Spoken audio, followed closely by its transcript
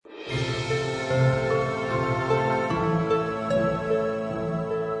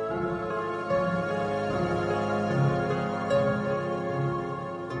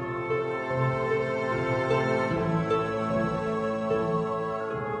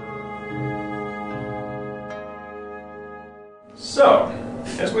So,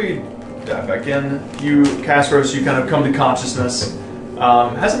 as we dive back in, you, Castros, you kind of come to consciousness.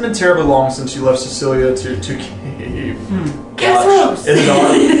 Hasn't been terribly long since you left Cecilia to keep Castros! in the dark.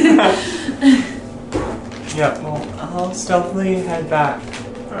 Yep, well, I'll stealthily head back.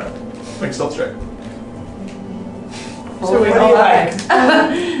 Alright, make a stealth check. So we all like.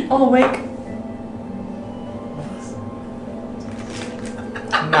 All awake.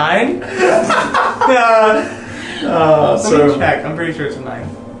 9? Let me check. I'm pretty sure it's a 9.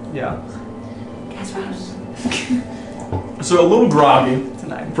 Yeah. So a little groggy It's a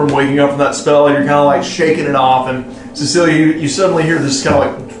 9. from waking up from that spell, and you're kind of like shaking it off, and Cecilia, you suddenly hear this kind of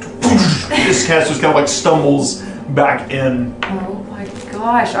like, this Castros kind of like stumbles back in. Oh my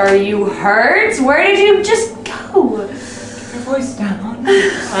gosh, are you hurt? Where did you just go? Your voice down.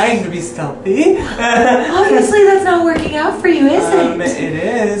 Trying to be stealthy. Obviously that's not working out for you, is it? It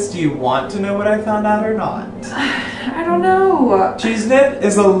is. Do you want to know what I found out or not? I don't know. Cheesenip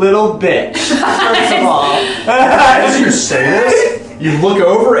is a little bitch, first of all. As you say this, you look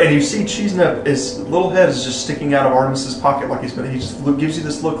over and you see Cheesenip, his little head is just sticking out of Artemis's pocket like he just gives you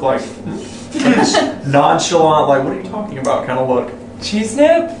this look like this nonchalant, like, what are you talking about kind of look.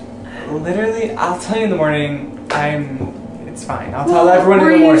 Cheesenip? Literally, I'll tell you in the morning. It's fine. I'll tell everyone in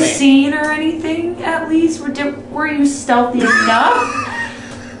the morning. Were you seen or anything, at least? Were you stealthy enough?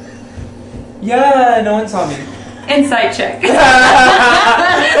 Yeah, no one saw me. Insight check.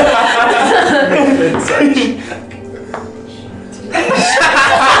 Insight check.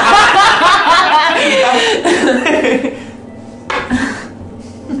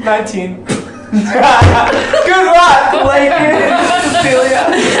 19. Good luck, Cecilia.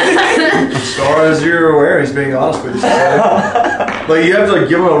 As far as you're aware, he's being honest with you. Like, you have to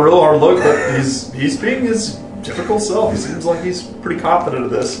give him a real hard look, but he's being his typical self. He seems like he's pretty confident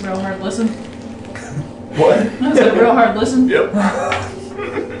of this. Real hard listen. What? That's a real hard listen. Yep.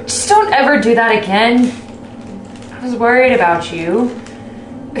 Just don't ever do that again. I was worried about you.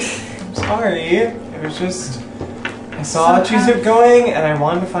 I'm sorry. It was just... I saw Cheesenip going, and I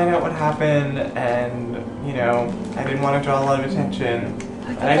wanted to find out what happened, and, you know, I didn't want to draw a lot of attention.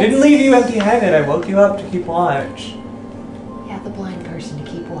 And I didn't leave you empty-handed. I woke you up to keep watch. Yeah, the blind person to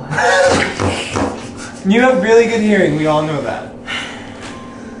keep watch. You have really good hearing. We all know that.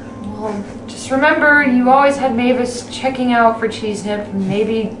 Well, just remember, you always had Mavis checking out for Cheesenip.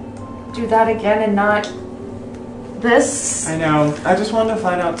 Maybe do that again and not this. I know. I just wanted to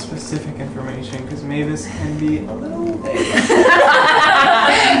find out specific information, because Mavis can be a little vague.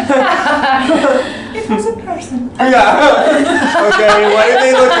 It was a person. Yeah. Okay, what did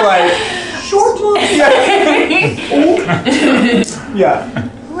they look like? Short ones. Yeah.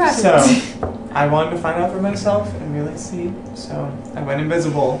 Rabbit. So, I wanted to find out for myself and really see. So, I went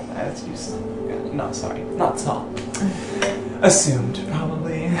invisible, as you saw. Not saw. Assumed,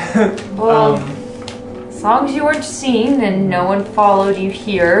 probably. Well, as long as you weren't seen and no one followed you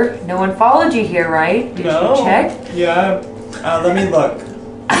here. No one followed you here, right? Did No. you check? Yeah. Let me look.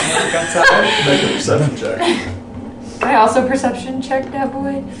 Make a perception check. Can I also perception check that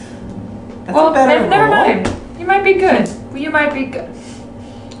boy? That's Well, a better never roll. mind. You might be good. You might be good.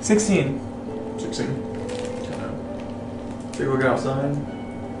 16. 16. Take a look outside.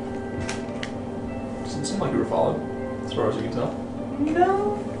 Doesn't seem like you were followed, as far as you can tell.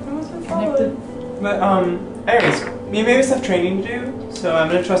 No, it wasn't followed. But, anyways, me and Mavis have training to do, so I'm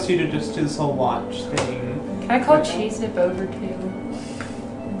gonna trust you to just do this whole watch thing. Can I call Cheesenip over too?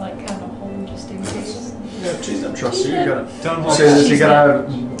 And like kind of hold just in case. Yeah, Cheesenip trusts you. You gotta Don't hold say this. He Cheesenip. kind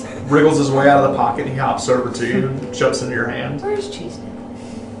of wriggles his way out of the pocket. He hops over to you and jumps into your hand. Where's Cheesenip?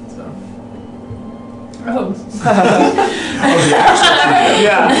 So. Oh.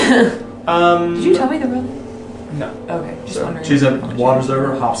 Yeah. Did you tell me the real? No. Okay, just So wondering. Cheesenip wanders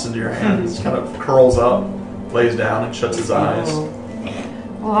over, hops into your hand, just kind of curls up, lays down, and shuts his eyes.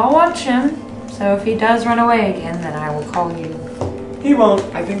 Well, I'll watch him. So if he does run away again, then I will call you. He won't.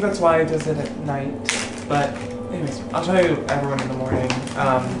 I think that's why he does it at night. But, anyways, I'll show you everyone in the morning.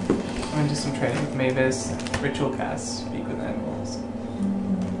 I'm gonna do some training with Mavis, ritual cast, speak with animals.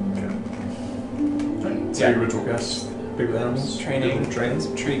 So your ritual cast, speak with animals, Training. trains.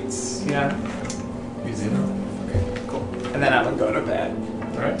 Some treats, yeah. Easy enough. Okay, cool. And then I'm gonna go to bed.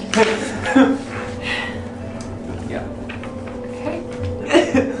 All right. Yeah. Okay.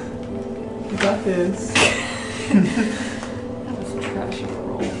 You got this. That was a trashy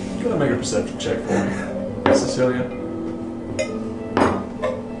roll. Go ahead and make a perception check for me, Cecilia.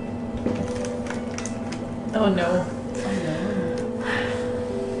 Oh no.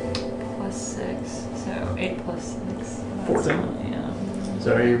 Plus 6, so 8 plus 6. 14. Yeah.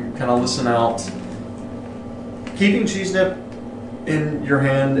 So you kind of listen out. Keeping Cheesenip in your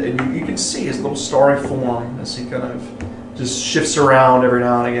hand, and you can see his little starry form as he kind of just shifts around every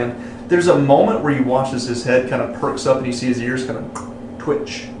now and again. There's a moment where you watch as his head kind of perks up and you see his ears kind of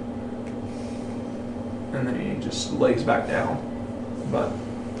twitch. And then he just lays back down. But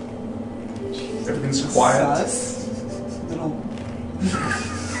everything's quiet. Little.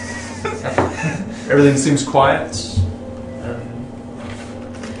 Everything seems quiet. And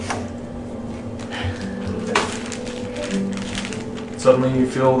suddenly you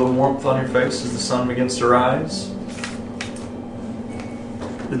feel the warmth on your face as the sun begins to rise.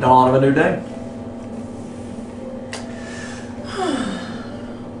 The dawn of a new day.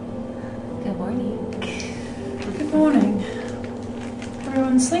 Good morning. Good morning.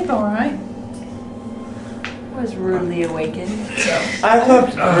 Everyone sleep all right? I was rudely awakened, so. I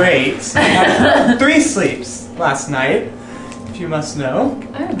slept great. I had 3 sleeps last night, if you must know.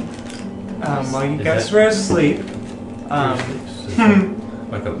 Oh. While you guys were asleep.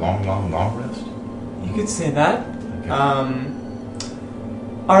 Like a long rest? You could say that. Okay.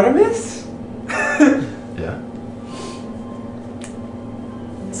 Artemis? Yeah.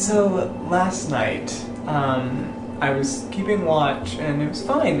 So, last night, I was keeping watch and it was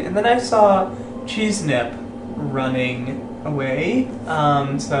fine. And then I saw Cheese Nip running away.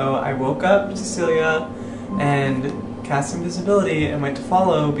 So I woke up Cecilia and cast invisibility and went to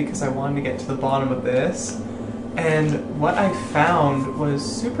follow because I wanted to get to the bottom of this. And what I found was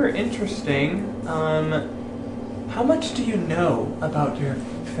super interesting. How much do you know about your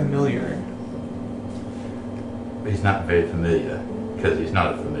familiar? He's not very familiar, because he's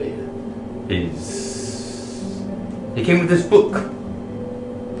not a familiar. He came with this book.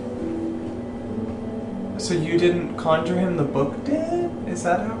 So you didn't conjure him, the book did? Is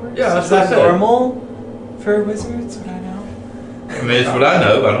that how it works? Yeah, that's Is what I that said. normal for wizards? Would I know? I mean, it's what I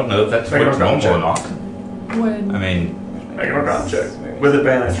know. I don't know if that's Make what's a roll normal or not. When I mean, Make an arcana check. With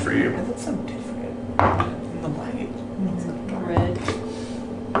advantage for you. Yeah, that's so different. In the light. red.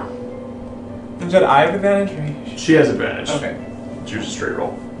 Is that I have advantage or you? She has advantage. Okay. Choose a straight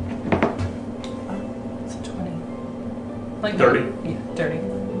roll. It's a 20. Like 30. Yeah, 30.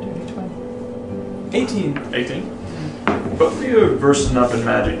 20. 18. 18. Both of you are versed enough in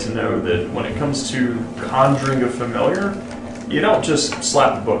magic to know that when it comes to conjuring a familiar, you don't just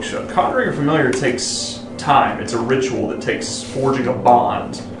slap the book shut. Conjuring a familiar takes time. It's a ritual that takes forging a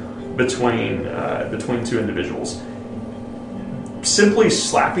bond between two individuals. Simply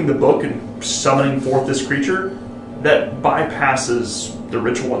slapping the book and summoning forth this creature, that bypasses the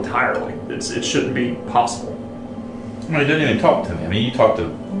ritual entirely. It shouldn't be possible. he doesn't even talk to me. I mean, you talk to,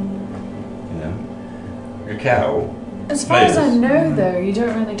 your cow. As far as I Mavis. know, though, you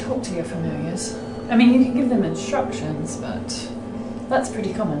don't really talk to your familiars. I mean, you can give them instructions, but that's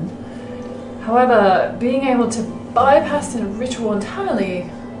pretty common. However, being able to bypass the ritual entirely,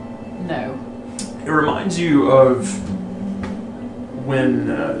 no. It reminds you of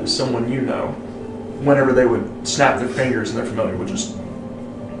when someone you know, whenever they would snap their fingers and their familiar would just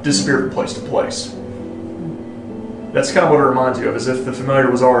disappear from place to place. That's kind of what it reminds you of, as if the familiar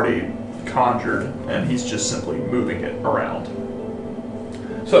was already conjured and he's just simply moving it around.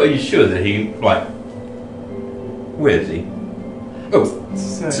 So are you sure that he, where is he? Oh,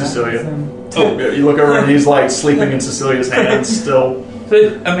 Cecilia. Oh. You look over and he's sleeping in Cecilia's hands still.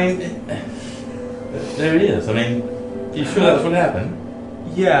 so, I mean, there he is. I mean, you sure that's what happened?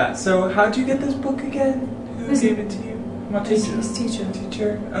 Yeah, so how'd you get this book again? Who Who's- gave it to you? My teacher. His teacher.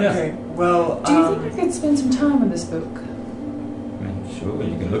 Teacher? Okay, well, Do you think I could spend some time with this book? I mean, sure,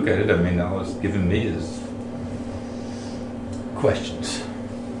 you can look at it. I mean, all it's giving me is questions.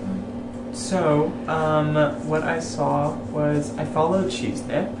 So, what I saw was I followed Cheese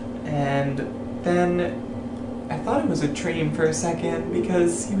Nip, and then I thought it was a dream for a second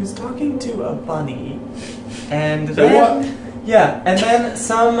because he was talking to a bunny, and So then what? Yeah, and then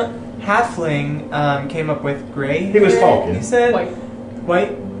some halfling came up with gray. He was hair, talking. He said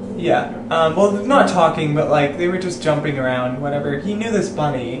White. Yeah. Well, not talking, but they were just jumping around. Whatever. He knew this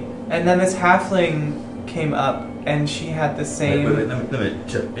bunny, and then this halfling came up, and she had the same. Wait, let me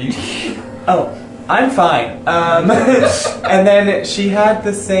check. Are you... Oh, I'm fine. And then she had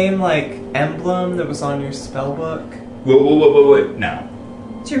the same emblem that was on your spell book. Wait. Now.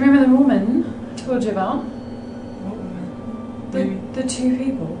 Do you remember the woman I told you about? The two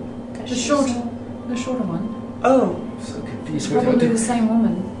people. The shorter one. Oh, I'm so confused. Probably the same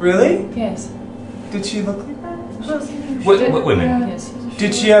woman. really? Yes. Did she look like that? Wait a minute. Yes.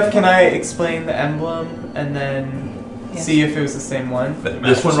 Did she have? Can I explain the emblem and then Yes. see if it was the same one?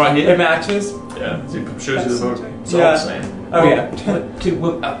 This one right It here? matches. Yeah, it shows you the book. It's all Yeah. the same. Oh yeah.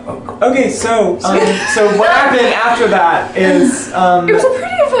 Okay, so what happened after that is It was a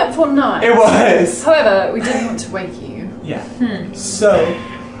pretty eventful night. it was. However, we didn't want to wake you. Yeah. So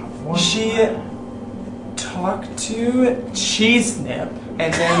she talked to Cheese Nip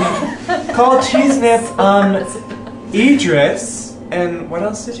and then called Cheese Nip Idris. And what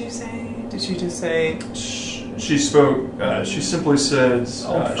else did you say? Did she just say? She spoke. She simply said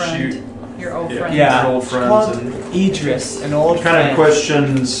Old friend. Your old friend. Yeah, old she friends called and Idris, an old kind friend. of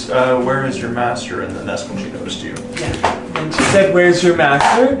questions. Where is your master? And then that's when she noticed you. Yeah. And she said, "Where's your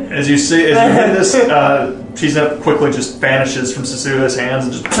master?" As you hear this, Cheese Nip quickly just vanishes from Susuda's hands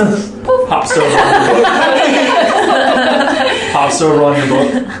and just hops over. Hops over on your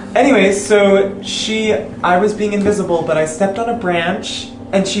book. Anyway, so I was being invisible, but I stepped on a branch,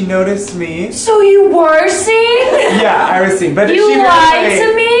 and she noticed me. So you were seen? Yeah, I was seen, but You she lied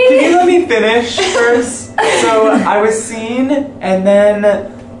to me? Can you let me finish first? So I was seen, and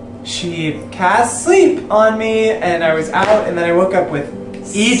then she cast sleep on me, and I was out, and then I woke up with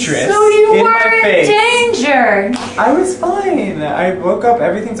Idris So you in were my in face. danger. I was fine. I woke up,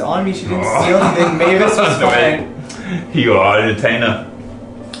 everything's on me. She didn't steal anything. Mavis was fine. You are an entertainer.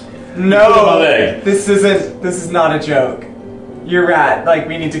 No, Put on my leg. this is not a joke. Your rat, like,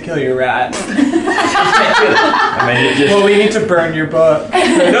 we need to kill your rat. I mean, it just. Well, we need to burn your book. no,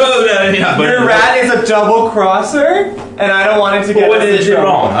 yeah, but Your rat is a double crosser, and I don't want it to get What us did in it do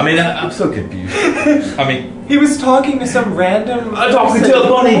trouble. wrong? I mean, I'm so confused. I mean, He was talking to some random. I'm talking to a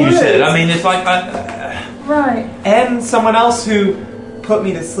bunny. You said. I mean, it's like. Right. And someone else who put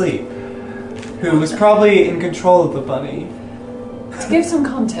me to sleep, who was probably in control of the bunny. To give some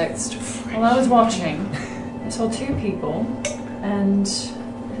context, while I was watching, I saw two people, and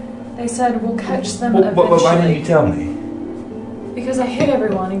they said we'll catch them eventually. Why didn't you tell me? Because I hid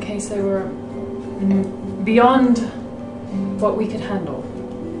everyone in case they were beyond what we could handle.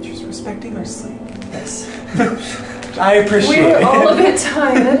 Just respecting our sleep. Yes. I appreciate We were it. all a bit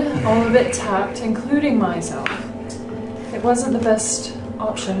tired, all a bit tapped, including myself. It wasn't the best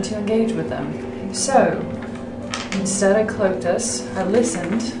option to engage with them. So, instead I cloaked us, I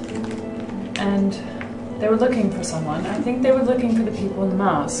listened, and they were looking for someone. I think they were looking for the people in the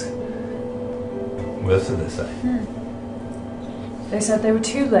mask. What else did they say? They said they were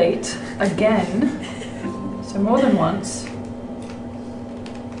too late, again, so more than once.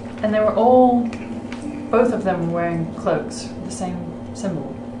 And they were all, both of them were wearing cloaks, with the same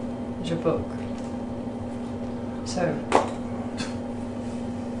symbol as your book. So,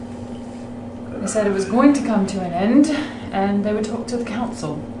 they said it was going to come to an end, and they would talk to the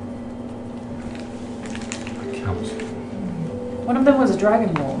council. Council. One of them was a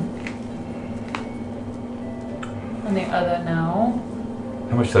dragonborn. And the other now.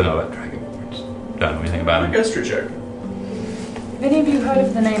 How much do I know about dragonborns? Don't know anything about them. History check. Have any of you heard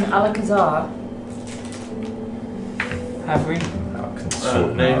of the name Alakazar? Have we?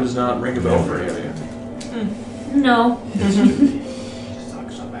 Name does not ring a bell for any of you. No.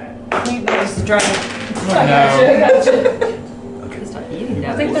 I think that was the dragon. No. Stop eating I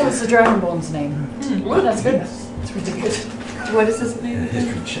that. think that was the dragonborn's name. Oh, that's good. That's really good. What is his name?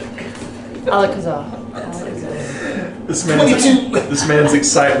 History check. Alakazar. This man's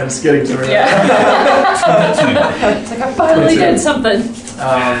excitement is getting to me. Yeah. It's like I finally did something.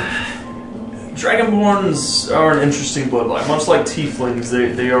 Dragonborns are an interesting bloodline. Much like tieflings,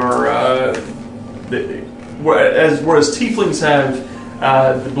 they are. Whereas tieflings have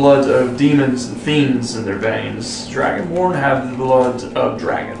the blood of demons and fiends in their veins, Dragonborn have the blood of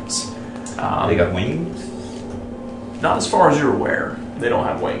dragons. They got wings? Not as far as you're aware. They don't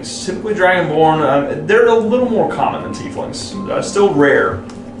have wings. Typically, Dragonborn, they're a little more common than tieflings. Still rare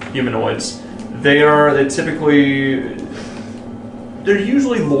humanoids. They're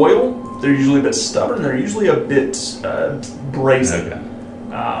usually loyal. They're usually a bit stubborn. They're usually a bit brazen.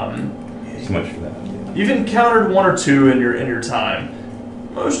 Okay. So much for that. You've encountered one or two in your time.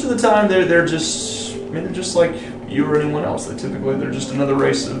 Most of the time, they're just like you or anyone else. They're just another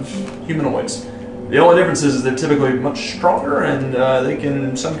race of humanoids. The only difference is they're typically much stronger,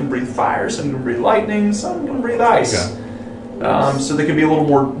 and some can breathe fire, some can breathe lightning, some can breathe ice. Okay. So they can be a little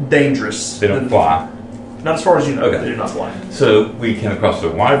more dangerous. They don't fly. Not as far as you know. Okay. They do not fly. So we came across a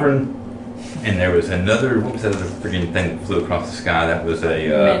wyvern, and there was another. What was that other freaking thing that flew across the sky? That was a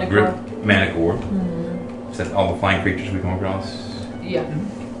manicore. Is that all the flying creatures we come across? Yeah.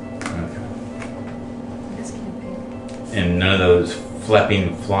 Okay. And none of those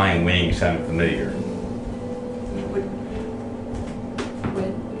flapping, flying wings sounded familiar.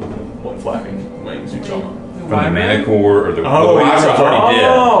 What flapping wings you talking about? From the manicore or the wyvern's already dead.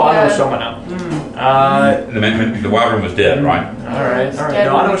 Oh, I know what you're talking about now. The wyvern was dead, right? All right. No, I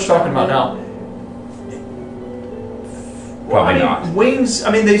know what you're talking about now. Probably not. Wings.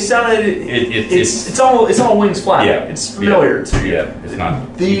 I mean, they sounded. It's all wings flapping. Yeah, it's familiar to you. Yeah, it's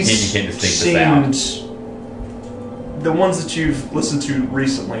not. These you can't distinct the sound. The ones that you've listened to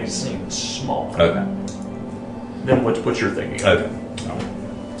recently seem small. Okay. Than what you're thinking of. Okay.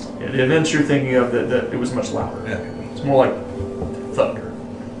 Yeah, the events you're thinking of, that it was much louder. Yeah. It's more like thunder.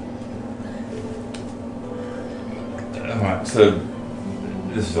 All right. So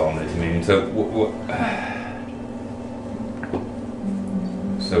this is all new to me. So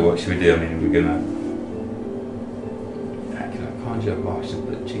So what should we do? I mean, we're gonna. Can I conjure a box and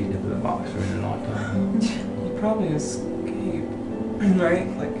put cheese into the box for in the nighttime? You'd probably escape, right?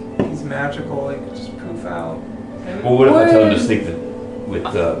 Like he's magical, like just poof out. Well, what if I tell him to sleep with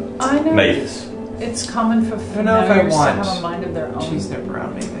I know Mavis? it's common for I don't know if I familiars to want have a mind of their own. She's never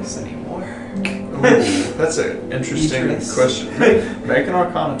around Mavis anymore. Ooh, that's an interesting Idris. question. Make an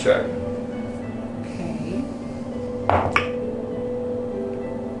Arcana check. Okay.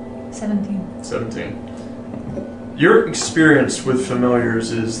 17. 17. Your experience with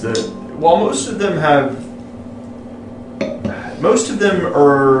familiars is that while most of them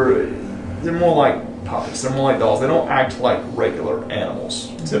they're more like puppets, they're more like dolls. They don't act like regular animals,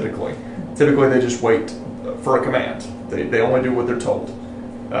 typically. Typically they just wait for a command. They only do what they're told.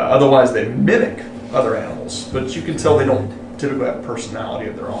 Otherwise they mimic other animals, but you can tell they don't typically have a personality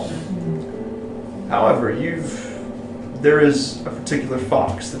of their own. However, there is a particular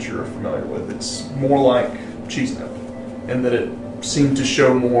fox that you're familiar with. It's more like Cheese Nip, in that it seemed to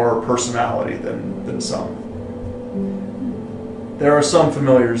show more personality than some. There are some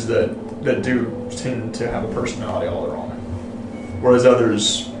familiars that do tend to have a personality all their own, whereas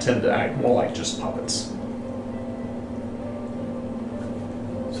others tend to act more like just puppets.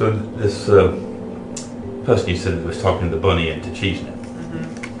 So this person you said was talking to the bunny and to Cheese Nip.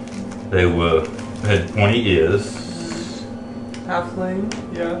 Mm-hmm. They had pointy ears. Halfling,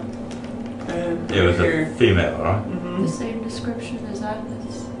 yeah. And It was here. a female, right? Mm-hmm. The same description as that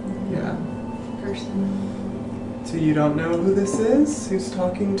this Yeah. person. So you don't know who this is? Who's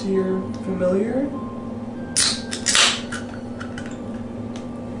talking to your familiar?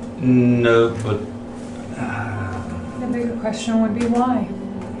 No, but The bigger question would be why.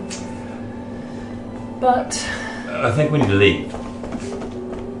 But I think we need to leave.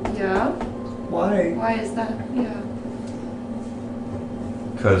 Yeah? Why? Why is that? Yeah.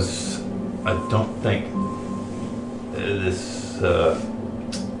 Because I don't think this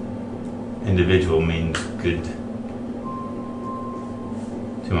individual means good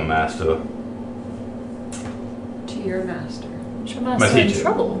to my master. To your master. your master in teacher.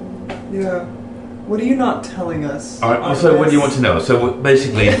 trouble. Yeah. What are you not telling us? All right, so what do you want to know? So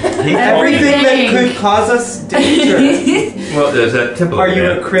basically, he Everything that could cause us danger. Well, there's that temple. Are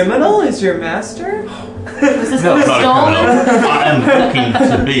you a criminal? Is your master? Was this No, one not a stolen? criminal. I am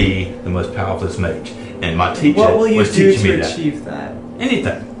looking to be the most powerful mage, and my teacher What will you was do teaching me to that. achieve that?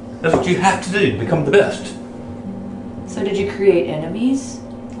 Anything. That's what you have to do to become the best. So did you create enemies?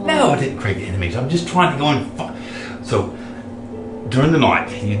 No, I didn't create enemies. I'm just trying to go and find. So, during the night,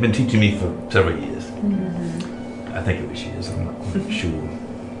 he's been teaching me for several years. Mm-hmm. I think it was years. I'm not quite sure.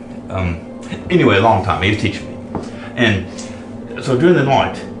 Anyway, a long time. He was teaching me, and so during the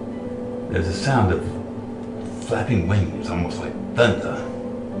night, there's a sound of flapping wings, almost like thunder.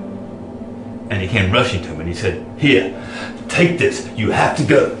 And he came rushing to me, and he said, "Here, take this. You have to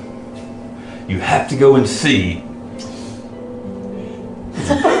go. You have to go and see."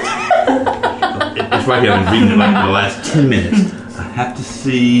 It's right here. I've been reading it like for the last 10 minutes. I have to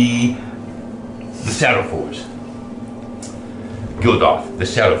see the Shadow Forge. Gildarth, the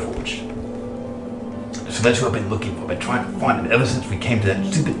Shadow Forge. So that's what I've been looking for. I've been trying to find it ever since we came to that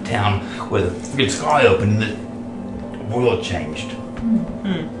stupid town where the freaking sky opened and the world changed.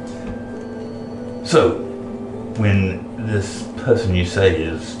 So, when this person you say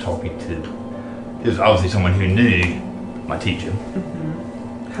is talking to is obviously someone who knew my teacher.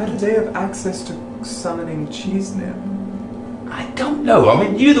 How did they have access to summoning Cheese Nip? I don't know. I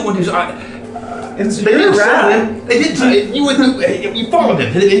mean, you're the one who's. It's They your didn't rat. summon him. They didn't. You followed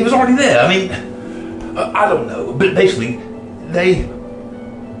him. He was already there. I mean, I don't know. But basically, they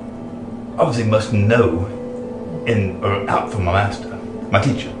obviously must know in or out from my master, my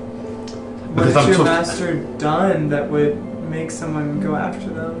teacher. What Because has your so- master done that would make someone go after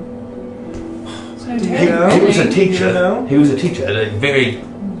them? So Do you He, know? he was a You teacher. know? He was a teacher at a very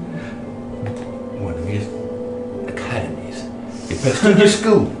one of his academies, the prestigious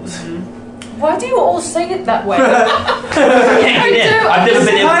schools. Why do you all say it that way? I can't get in. I've never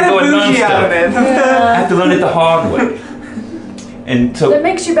been able to go and learn stuff. I have to learn it the hard way. And so That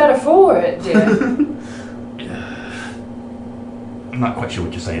makes you better for it, dear. I'm not quite sure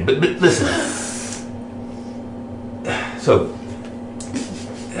what you're saying, but listen. So,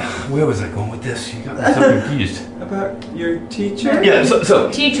 where was I going with this? You got me so confused. About your teacher? Yeah, so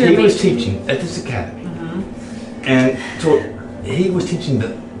Teacher he was meeting. teaching at this academy. And so he was teaching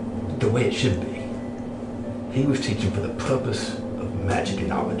the way it should be. He was teaching for the purpose of magic and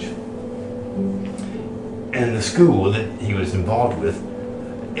knowledge. And the school that he was involved with,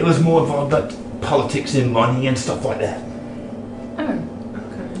 it was more involved about politics and money and stuff like that. Oh, okay.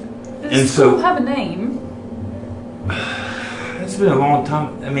 Does And the school so- have a name? It's been a long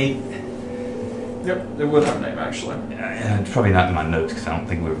time. I mean, Yep, it would have a name actually. it's probably not in my notes because I don't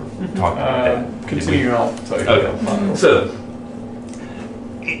think we were talking about that. Continue and I'll tell you. Okay. So,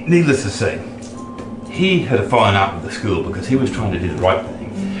 needless to say, he had a falling out with the school because he was trying to do the right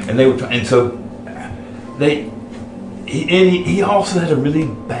thing, and they were trying. And so, he also had a really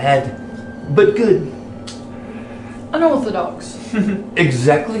bad, but good. Unorthodox.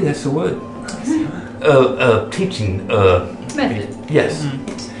 Exactly, that's the word. Teaching. Method. Yes.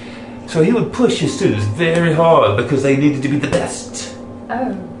 So he would push his students very hard because they needed to be the best.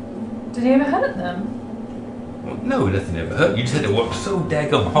 Oh. Did he ever hurt them? Well, no, nothing ever hurt. You just had to work so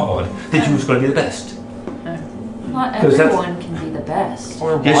daggum hard that you was going to be the best. Not 'Cause that's- everyone can be the best.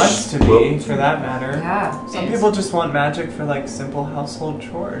 Or Yes, wants to be, well- for that matter. Yeah. Some people just want magic for like simple household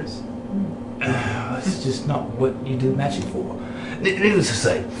chores. It's just not what you do magic for. Needless to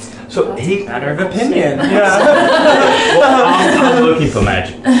say, so he. Matter of opinion. Yeah. Well, I'm looking for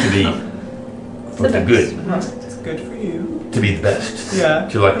magic to be for the good, It's good for you. to be the best. Yeah.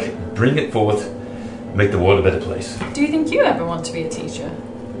 To like bring it forth, make the world a better place. Do you think you ever want to be a teacher?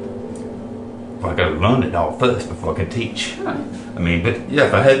 Well, I got to learn it all first before I can teach. Huh. I mean, but yeah,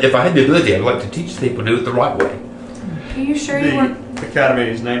 if I had the ability, I'd like to teach people to do it the right way. Are you sure you The weren't?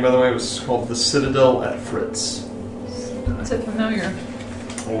 academy's name, by the way, was called the Citadel at Fritz. Is it familiar?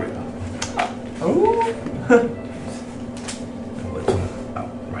 Oh yeah. Oh. I'll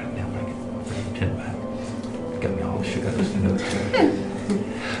write it down when I get off the tin back. Got me all shook up.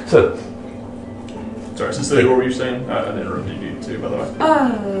 So, Sorry, since what were you saying? I interrupted you too, by the way.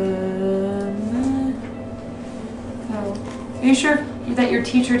 Oh. Are you sure that your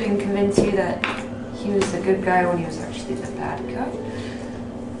teacher didn't convince you that he was the good guy when he was actually the bad guy?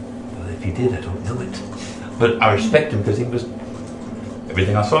 well, if he did, I don't know it. But I respect him because he was.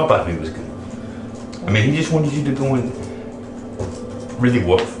 Everything I saw about him was good. I mean, he just wanted you to go and really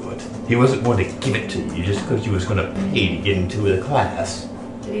work for it. He wasn't going to give it to you just because you was going to pay to get into the class.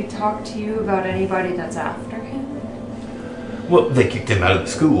 Did he talk to you about anybody that's after him? Well, they kicked him out of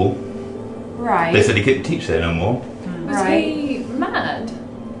the school. Right. They said he couldn't teach there no more. Was Right. he mad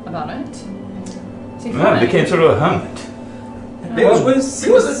about it? Is he Well, funny? he became sort of a hermit. He was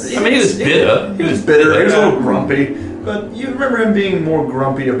bitter. He was bitter. He was a little grumpy. But you remember him being more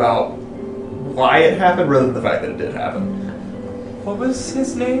grumpy about why it happened rather than the fact that it did happen. What was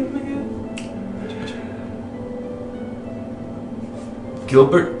his name again?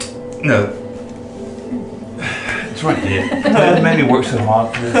 Gilbert? No. It's right here. It made me work so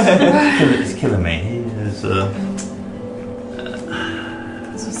hard for this. It's killing me. He is,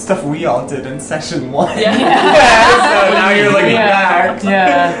 This was stuff we all did in session 1. Yeah. So now you're looking back.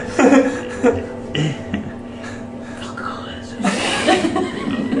 Yeah.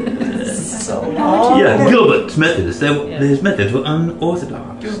 So long. yeah, Gilbert's methods. His methods were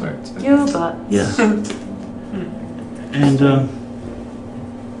unorthodox. Gilbert. Yeah. And,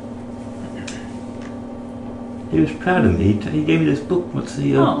 he was proud of me. He gave me this book.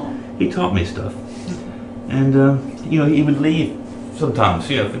 He taught me stuff. And, he would leave sometimes,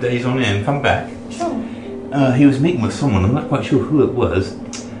 for days on end, come back. Sure. He was meeting with someone, I'm not quite sure who it was.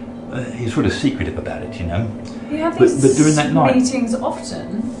 He was sort of secretive about it, You have But- these but during that night- meetings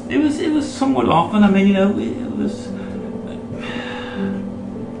often. It was somewhat often, it was...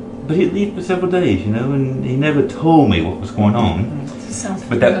 But he'd leave for several days, and he never told me what was going on. Sounds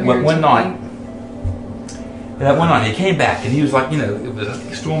But that familiar one to night, me. that one night he came back and he was like, it was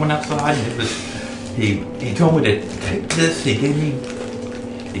storming outside and he told me to take this, he gave me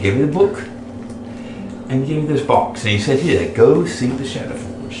the book and he gave me this box and he said, here, go see the Shadow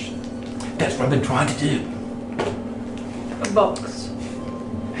Forge. That's what I've been trying to do. A box.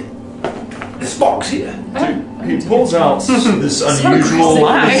 This box here. He pulls out this unusual,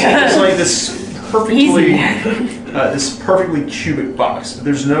 it's like this perfectly cubic box.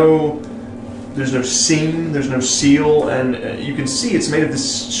 There's no seam, there's no seal, and you can see it's made of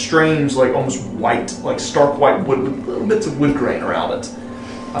this strange, like almost white, like stark white wood with little bits of wood grain around it.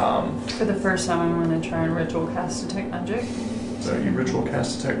 For the first time, I'm going to try and ritual cast Detect Magic. So you ritual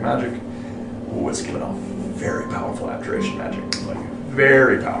cast Detect Magic. Oh, it's giving off very powerful abjuration magic. Like,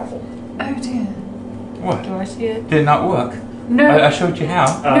 very powerful. Oh dear. What? Do I see it? Did it not work? No. I showed you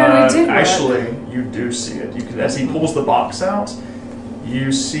how. No, it did work. Actually, you do see it. You can, as he pulls the box out,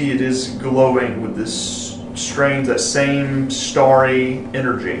 you see it is glowing with this strange, that same starry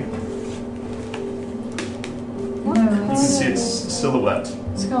energy. No, You can see its silhouette.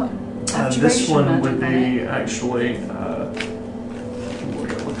 it's got This abjuration one magic would on be it. actually. Look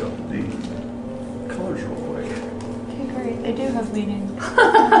up the colors real quick. Okay, great. They do have meaning. I'm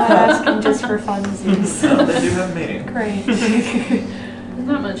not asking just for funsies. No, they do have meaning. Great. There's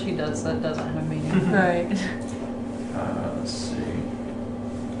not much he does that doesn't have meaning. Right. Let's see.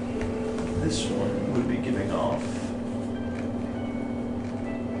 This one would be giving off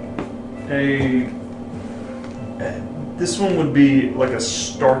this one would be like a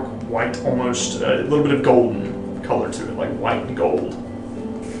stark white, almost a little bit of golden color to it, like white and gold.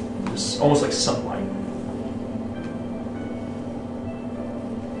 Just almost like sunlight.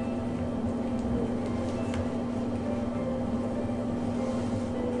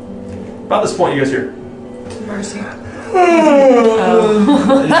 About this point, you guys hear. Mercy. You see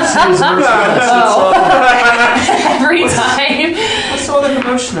his mercy Every time. What's all the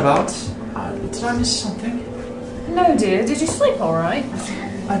commotion about? Did I miss something? No, dear. Did you sleep all right?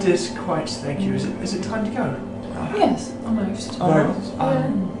 I did quite, thank you. Is it time to go? Yes, almost. Well,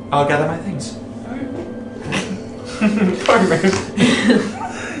 I'll gather my things.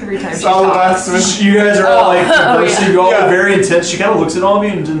 Every time she Solid talks. last You guys are all like conversing, yeah. you all Yeah. are very intense. She kind of looks at all of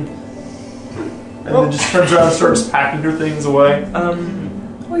you and then just turns around and starts packing her things away.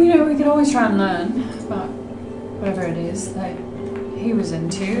 Well, you know, we could always try and learn about whatever it is that he was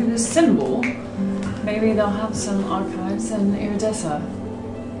into. This symbol. Maybe they'll have some archives in Iridessa.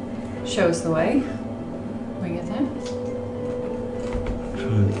 Show us the way. When we get there.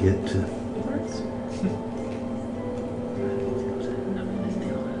 Trying to get to.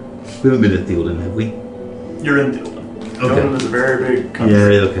 We haven't been to Theoden, have we? You're in Theoden. Theoden is a very big country.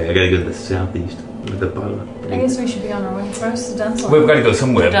 Yeah, okay. I gotta go to the southeast, at the bottom. I guess we should be on our way first to Dunslow. We've got to go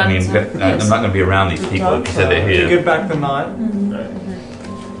somewhere. I mean, Yes. I'm not going to be around these people if you said they're To here. give back the knot. Right.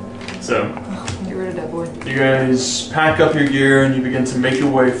 So, Get rid of that boy. you guys pack up your gear and you begin to make your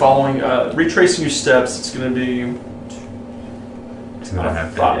way, following, retracing your steps. It's going to be Two and a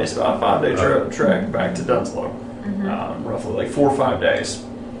half about days. a 5-day trek back to Dunslow. Roughly like 4 or 5 days.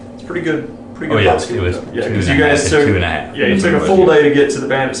 It's pretty good. Pretty Oh, good. yes, it was Yeah, two because and you a half. guys took 2.5. Yeah, you took a full day to get to the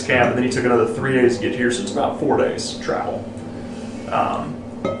bandits' camp, and then you took another 3 days to get here, so it's about 4 days travel.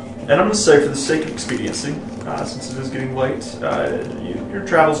 And I'm going to say, for the sake of expediency, since it is getting late, your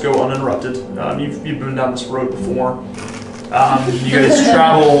travels go uninterrupted. You've been down this road before. You guys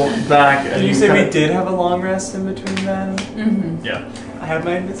travel back, and Did you say we did have a long rest in between then? Mm-hmm. Yeah. I had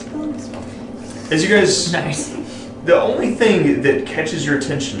my invisibility spell. As you guys, Nice. the only thing that catches your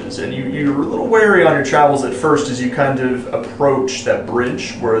attention is, and you're a little wary on your travels at first, as you kind of approach that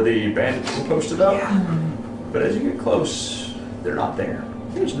bridge where the bandits were posted up. But as you get close, they're not there.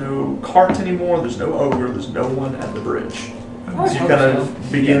 There's no cart anymore. There's no ogre. There's no one at the bridge. As you kind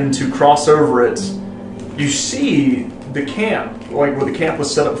of begin to cross over it, you see the camp, like where the camp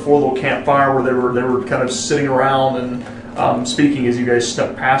was set up before, a little campfire where they were kind of sitting around and speaking as you guys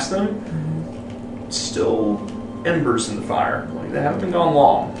snuck past them. Still embers in the fire. Like they haven't been gone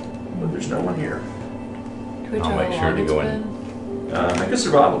long, but there's no one here. Do we I'll tell make how sure long to it's go in. been? Make a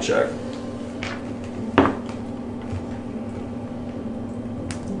survival check.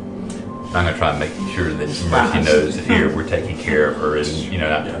 I'm going to try and make sure that Mercy knows that here we're taking care of her and,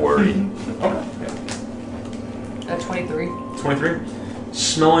 not to worry. Okay. Yeah. 23. 23.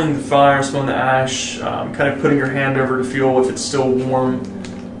 Smelling the fire, smelling the ash, kind of putting your hand over to feel if it's still warm.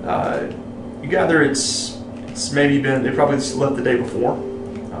 You gather it's maybe been, they probably just left the day before.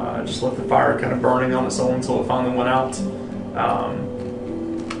 Just left the fire kind of burning on its own until it finally went out.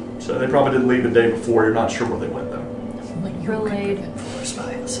 So they probably did leave the day before. You're not sure where they went though. Relayed.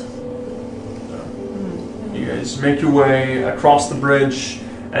 You guys make your way across the bridge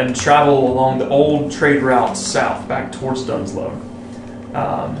and travel along the old trade route south back towards Dunslow.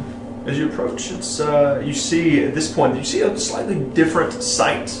 As you approach, you see at this point, you see a slightly different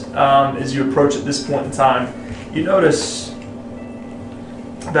sight as you approach at this point in time. You notice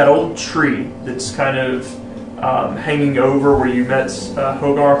that old tree that's kind of hanging over where you met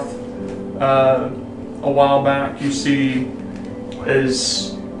Hogarth a while back. You see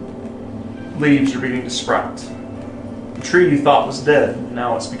is leaves are beginning to sprout. The tree you thought was dead,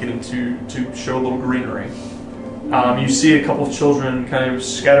 now it's beginning to show a little greenery. You see a couple of children kind of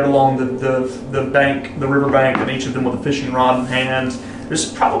scattered along the bank, the river bank, and each of them with a fishing rod in hand. There's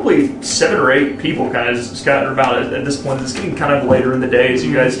probably 7 or 8 people kind of scattered about at this point. It's getting kind of later in the day as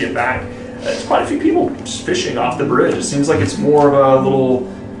you guys get back. There's quite a few people just fishing off the bridge. It seems like it's more of a little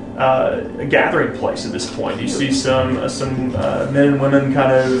a gathering place at this point. You see some men and women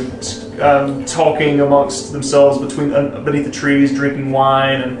kind of talking amongst themselves beneath the trees, drinking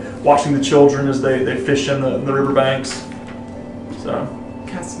wine and watching the children as they fish in the riverbanks. So,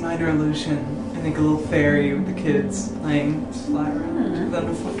 Cast a minor illusion. I think a little fairy with the kids playing fly around.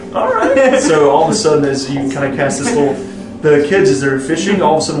 All right. So all of a sudden, as you kind of cast this the kids as they're fishing,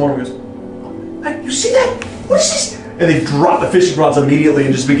 all of a sudden one of them goes, "Hey, you see that? What is this?" And they drop the fishing rods immediately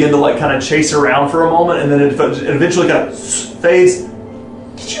and just begin to like kind of chase around for a moment, and then it eventually kind of fades.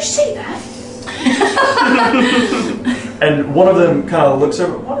 Did you see that? And one of them kind of looks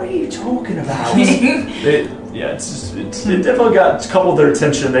over. What are you talking about? It definitely got a couple of their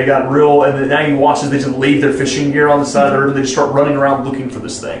attention. They got real, and then now you watch as they just leave their fishing gear on the side of the river. They just start running around looking for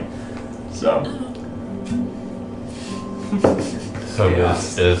this thing. So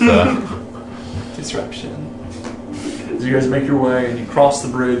disruption. As you guys make your way and you cross the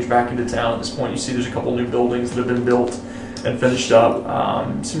bridge back into town, at this point you see there's a couple new buildings that have been built and finished up.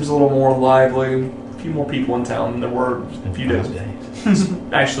 Seems a little more lively. A few more people in town than there were a few days. It's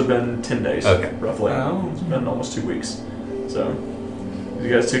actually been 10 days, roughly. Oh. It's been almost 2 weeks. So you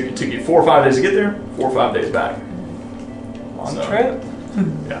guys took you 4 or 5 days to get there, 4 or 5 days back. Long trip.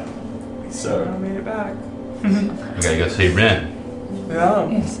 Yeah. So I made it back. We gotta go see Ren. Yeah.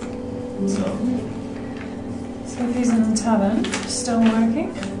 Yes. So if he's in the tavern, still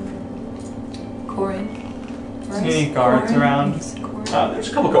working? Corin. Any guards around? there's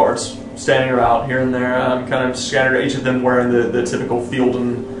a couple guards standing about here and there, kind of scattered, each of them wearing the typical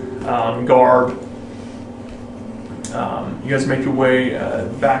Fielden garb. You guys make your way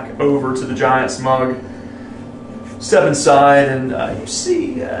back over to the Giant's Mug. Step inside, and you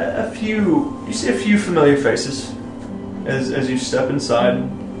see a few familiar faces as you step inside.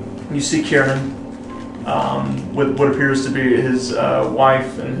 You see Kieran with what appears to be his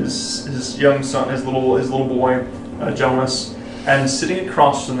wife and his young son, his little boy, Jonas, and sitting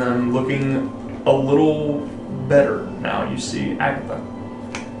across from them, looking a little better now. You see Agatha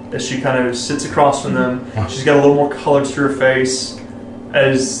as she kind of sits across from them. She's got a little more color to her face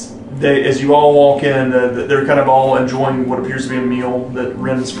as you all walk in. They're kind of all enjoying what appears to be a meal that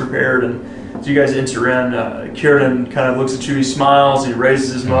Ren's prepared, and as you guys enter in, Kieran kind of looks at you, he smiles, he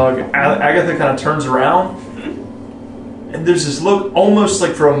raises his mug. Agatha kind of turns around, and there's this look, almost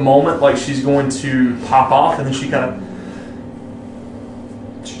like for a moment, like she's going to pop off, and then she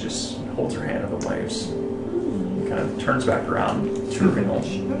just holds her hand and waves, and kind of turns back around to her meal.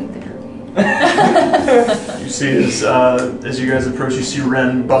 You see as you guys approach, you see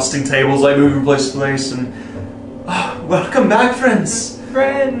Ren busting tables, like moving place to place, and welcome back, friends.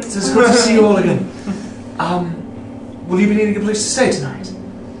 Friends, It's good to see you all again. Will you be needing a place to stay tonight?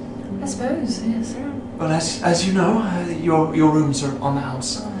 I suppose, yes. Well, as you know, your rooms are on the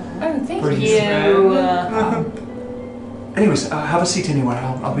house. Oh, thank Pretty you. Anyways, have a seat anywhere.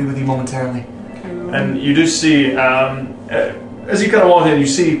 I'll be with you momentarily. And you do see, as you kind of walk in, you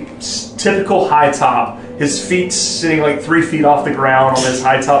see typical high top. His feet sitting like 3 feet off the ground on his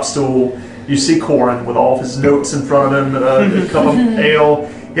high top stool. You see Corin with all of his notes in front of him, a cup of ale.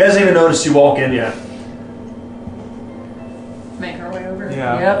 He hasn't even noticed you walk in yet. Make our way over.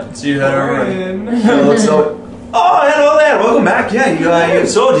 Yeah. Yep. So you head over and looks up. Oh, hello there. Welcome back. Yeah,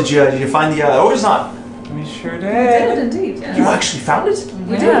 did you find the ogre's knot? We sure We did. did indeed, yeah. You actually found it?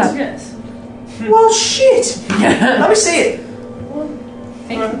 We did, Yeah. yes. Well, shit. Let me see it.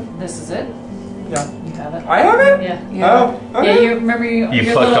 Thank you. This is it. Yeah. You have it. I have it? Yeah. Oh, okay. Yeah, you remember your You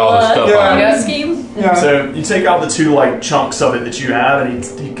little, plucked all the stuff out. yeah. scheme? Yeah. So you take out the 2 like chunks of it that you have, and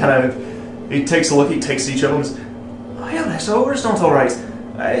he kind of takes a look. He takes each of them. And says, oh yeah, this ogre's not all right.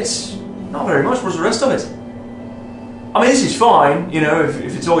 It's not very much. Where's the rest of it? I mean, this is fine, you know, if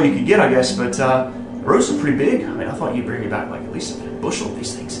it's all you could get, I guess. But the roasts are pretty big. I mean, I thought you'd bring me back like at least a bushel of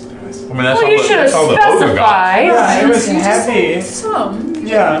these things. I mean, that's Well, you should have that's all the ogre got. specified. Yeah, it was You just heavy. said some. You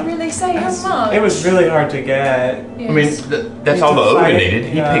Yeah. didn't really say how much. It was really hard to get. Yes. I mean, that's all the ogre Fight, needed.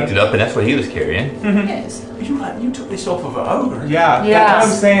 He yeah. picked it up, and that's what he was carrying. Yes. You took this off of an ogre. Yeah, Yeah. that's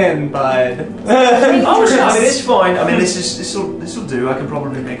what I'm saying, bud. Oh, I mean, it's fine. I mean, this will do. I can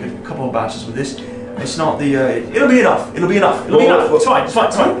probably make a couple of batches with this. It's not the. It'll be enough. It'll be enough. It's fine. It's fine.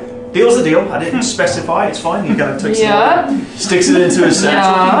 It's fine. Deal's a deal. I didn't specify. It's fine. He kind of takes sticks it into his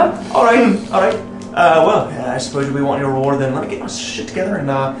satchel. Yeah. All right. Well, I suppose we want your reward then. Let me get my shit together, and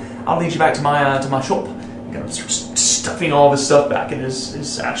I'll lead you back to my shop. Kind of stuffing all of his stuff back in his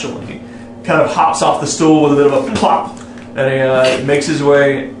satchel, and he kind of hops off the stool with a bit of a plop, and he makes his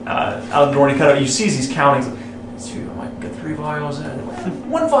way out the door. And he kind of, you see as he's counting, he's like, I might get 3 vials in.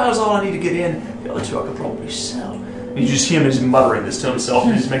 1 vial's all I need to get in. The other 2 I could probably sell. And you just hear him just muttering this to himself,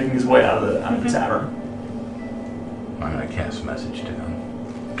 and he's making his way out of the tavern. I'm going to cast a message to him.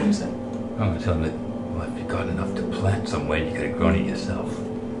 What is that? I'm going to tell him that, well, if you got enough to plant somewhere, you could have grown it yourself.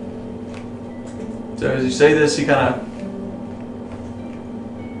 So as you say this, he kind of...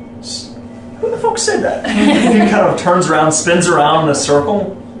 Who the fuck said that? He kind of turns around, spins around in a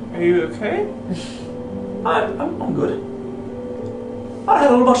circle. Are you okay? I'm good. I had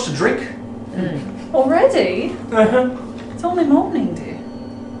a little much to drink. Already? It's only morning, dear.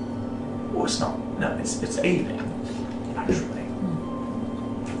 Oh, it's not. No, it's evening. Actually.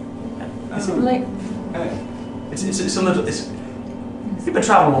 Is it late? It's a little... You've been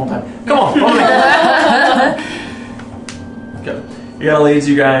traveling a long time. Come on, follow me. Okay. He kind of leads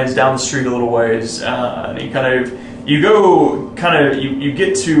you guys down the street a little ways, and you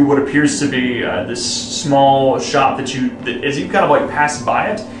get to what appears to be this small shop that as you kind of like pass by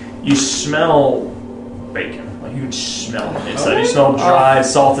it, you smell bacon. Like you can smell it inside. You smell dried,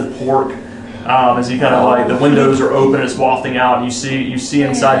 salted pork. As you kind of like the windows are open, it's wafting out, and you see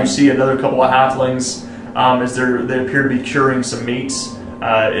inside. You see another couple of halflings as they appear to be curing some meats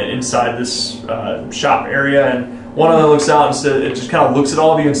inside this shop area, and one of them looks out and it just kind of looks at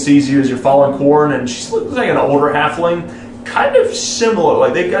all of you and sees you as you're following Corn, and she looks like an older halfling, kind of similar.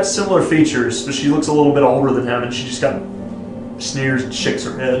 Like they've got similar features, but she looks a little bit older than him, and she just kind of sneers and shakes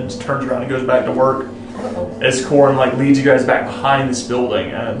her head, and just turns around and goes back to work. As Corn like leads you guys back behind this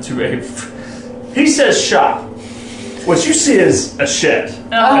building to a. He says shop. What you see is a shed.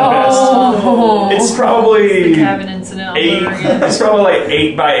 It's probably the cabin incident. It's probably like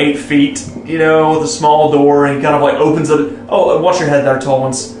 8 by 8 feet, with a small door, and he kind of like opens it. Oh, watch your head there, tall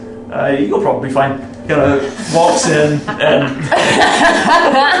ones. You'll probably be fine. Kind of walks in and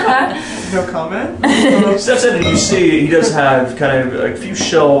No comment? steps in, and you see he does have kind of a few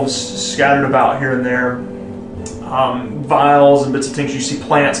shelves scattered about here and there. Vials and bits of things. You see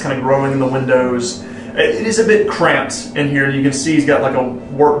plants kind of growing in the windows. It is a bit cramped in here, and you can see he's got like a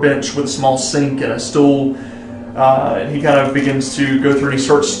workbench with a small sink and a stool. And he kind of begins to go through, and he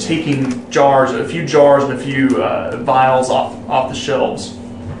starts taking a few jars and a few vials off the shelves.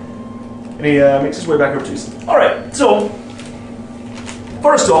 And he makes his way back over to you. Alright, so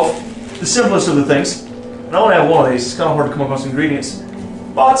first off, the simplest of the things. And I only have one of these. It's kind of hard to come across ingredients.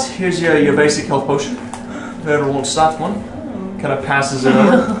 But here's your basic health potion. Whoever wants that one, kind of passes it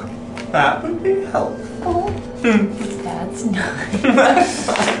over. That would be helpful. That's nice.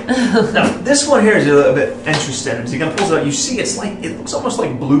 Now, this one here is a little bit interesting. As he kind of pulls it out, you see it looks almost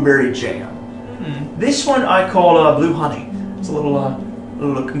like blueberry jam. This one I call blue honey. It's a little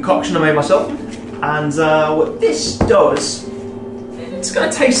concoction I made myself. And what this does, it's going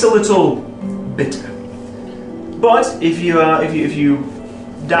to taste a little bitter. But if you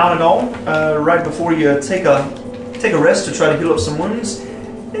down it all right before you take a rest to try to heal up some wounds,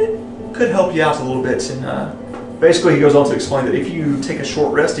 it could help you out a little bit. And basically, he goes on to explain that if you take a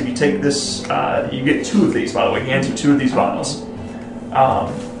short rest, if you take this, you get 2 of these. By the way, he hands you 2 of these vials.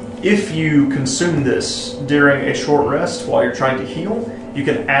 If you consume this during a short rest while you're trying to heal, you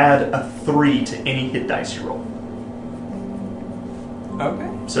can add a 3 to any hit dice you roll. Okay.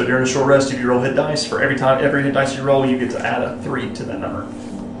 So during a short rest, if you roll hit dice, for every hit dice you roll, you get to add a 3 to that number.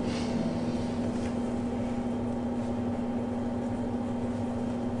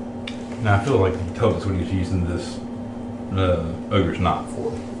 Now, I feel like he told us what he's using this ogre's knot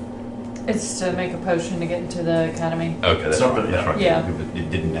for. It's to make a potion to get into the academy. Okay, that's Something, right. That's right. Yeah. But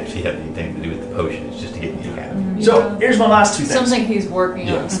it didn't actually have anything to do with the potion. It's just to get in the academy. So here's my last 2 things. Something he's working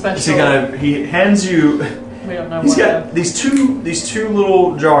on special. So he hands you. We don't know He's what. got these two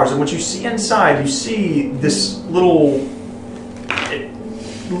little jars, and what you see inside, you see this little. It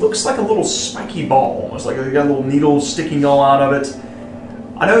looks like a little spiky ball, almost like you got a little needle sticking all out of it.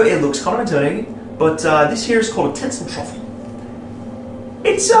 I know it looks kind of intimidating, but this here is called a tinsel truffle.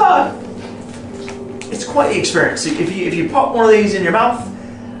 It's quite the experience. If you pop one of these in your mouth,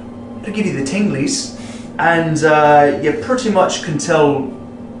 it'll give you the tinglies, and you pretty much can tell,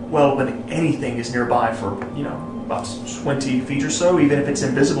 well, when anything is nearby for, about 20 feet or so. Even if it's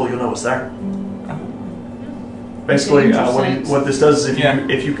invisible, you'll know it's there. Basically, Okay, what this does is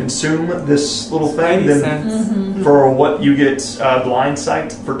if you consume this little thing, then for what you get blind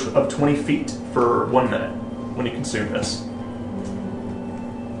sight of 20 feet for 1 minute when you consume this.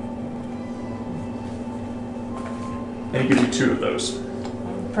 And he gives you 2 of those.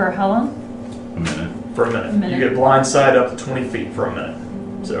 For how long? A minute. For a minute. A minute. You get blind sight up to 20 feet for a minute.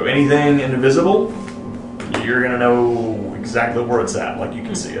 So anything invisible, you're going to know exactly where it's at, like you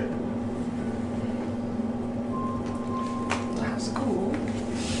can see it. That's cool.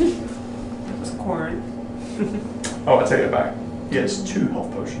 That was corn. Oh, I take it back. He has 2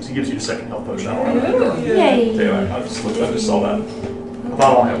 health potions. He gives you a second health potion. I don't know. Yay! Tell you what, I just saw that. I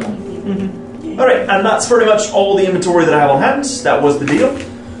thought I only had one. Alright, and that's pretty much all the inventory that I have on hand. That was the deal.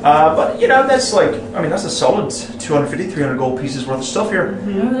 But, you know, that's like, I mean, that's a solid 250, 300 gold pieces worth of stuff here.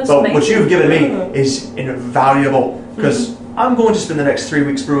 But what you've given me is invaluable. Because I'm going to spend the next 3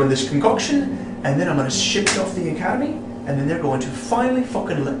 weeks brewing this concoction, and then I'm going to ship it off to the academy, and then they're going to finally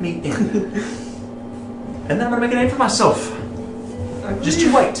fucking let me in. And then I'm going to make a name for myself. Just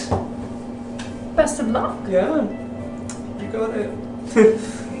you wait. Best of luck. Yeah. You got it.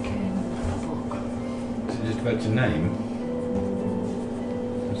 So just about your name.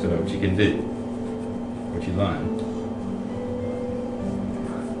 So what you can do. What you learn.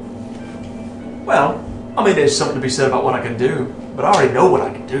 Well, I mean, there's something to be said about what I can do, but I already know what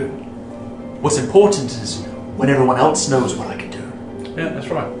I can do. What's important is when everyone else knows what I can do. Yeah, that's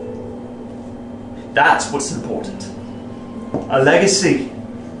right. That's what's important. A legacy.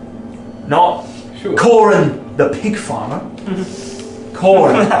 Not Sure. Corin, the pig farmer.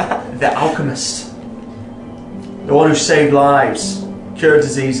 Corin, the alchemist. The one who saved lives, cured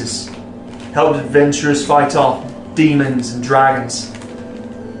diseases, helped adventurers fight off demons and dragons.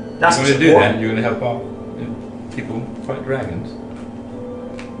 That's You're what's going to do that. important. You're going to help out people fight dragons.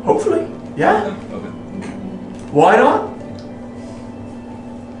 Hopefully. Yeah. Okay. Why not?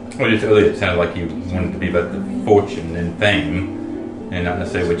 Well, just earlier it sounded like you wanted to be about the fortune and fame, and not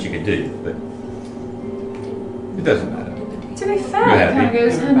necessarily what you could do. But it doesn't matter. To be fair, You're it kind of happy.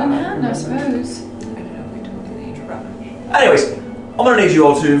 goes hand in hand, I suppose. Anyways, I'm going to need you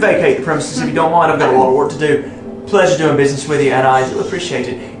all to vacate the premises if you don't mind. I've got a lot of work to do. Pleasure doing business with you, and I do appreciate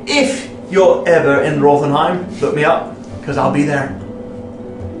it. If you're ever in Rothenheim, look me up, because I'll be there.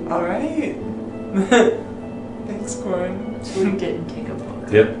 Alright. Thanks, Corn. So we didn't take a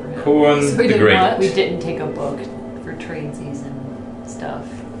book. Yep. Corn So we the did Great. what? We didn't take a book for trade season stuff.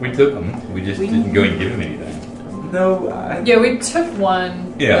 We took them. We just didn't go and give him anything. No, Yeah, we took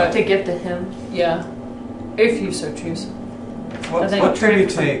one. Yeah. To give to him. Yeah. If you so choose. what, I think what did we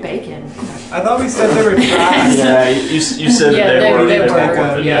Some take? bacon. I thought we said they were trash. Yeah, you said Yeah, that they were were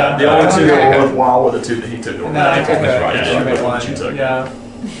worth it. yeah. The only 2 that Okay. were worthwhile were the 2 that he took. And then I took That's a right, yeah, stupid the one. ones you took. Yeah.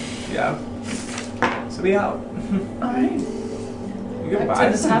 Yeah. So we out. Alright. You can Back buy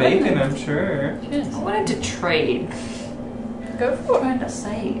to the some tavern bacon, then. I'm sure. I wanted to trade. Go for I'm it. trying to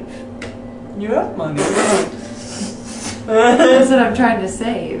save. You have money. That's what I'm trying to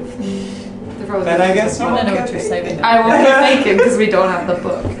save. Then I guess you I won't don't know get what you're bacon. saving. I won't get bacon because we don't have the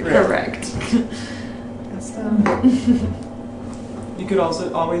book. Correct. You could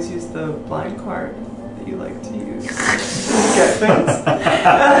also always use the blind card that you like to use. Get things.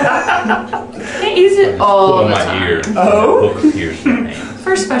 Can't use it all Pull the my time. ear. Oh. Book appears in my hand.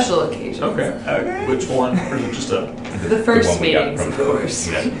 For special occasions. Okay. Okay. Which one? Or is it just a... The first one we got meetings, from of course.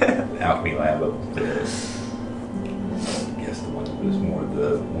 that alchemy lab upstairs. I guess the one that was more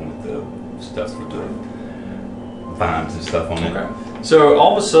the one with the stuff with the vines and stuff on it. Okay. So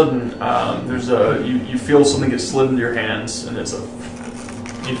all of a sudden, there's a you feel something get slid into your hands, and it's a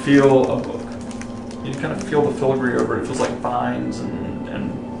you feel a book. You kind of feel the filigree over it. It feels like vines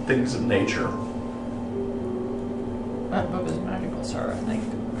and things of nature. That book is magical, sir, I think.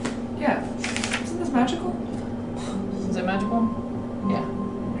 Yeah. Isn't this magical? Is it magical? Yeah.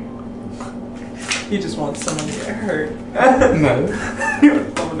 He just wants someone to get hurt. No. You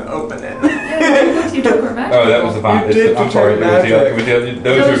want someone to open it. Yeah, you took were magical. Oh, that was the vine. You did I'm sorry. detect magic.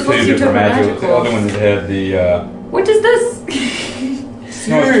 Those Those are books 2 you took different were magical. The magical. other one that had the. What is this?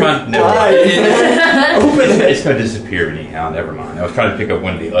 No, I was trying. No, Why? Open it. it's going to disappear anyhow. Never mind. I was trying to pick up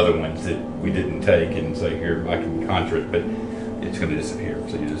one of the other ones that we didn't take and say, here, I can conjure it, but it's going to disappear.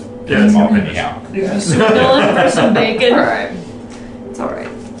 So you just get Yeah, them off anyhow. Swindling for some bacon. Alright. It's alright.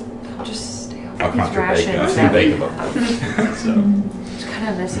 I'll just stay off I'll these conjure bacon. I'll rations see that we bacon. have. So Just kind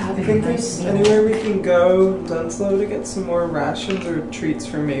of miss I having think a nice there's meal. anywhere we can go, Dunslow, to get some more rations or treats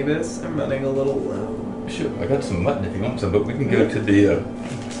for Mavis. I'm running a little low. Sure, I got some mutton if you want some, but we can go to the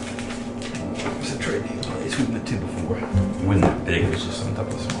what's the trading place we went to before. It wasn't that big, it was just some type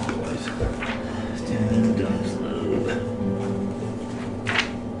of small place.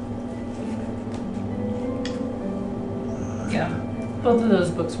 Yeah. Both of those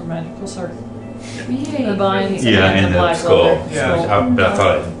books were magical, sir. Yay. The binds Yeah, and and the the black skull. leather. Yeah. But I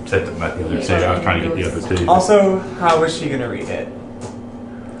thought I said that about the other two. I was trying to get the other two. Also, how is she gonna read it?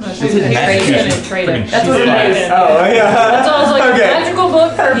 She's This is gonna trade it. That's what it is. Oh, yeah. That's all I was like, Okay. magical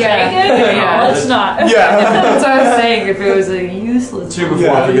book for Yeah. dragon? Yeah. Let's not. Yeah. That's what I was saying. If it was a useless. Two before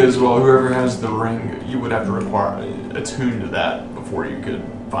Yeah. I forget as well, whoever has the ring, you would have to require attune to that before you could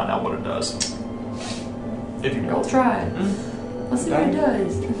find out what it does. If you We'll built it. try it. Let's see what it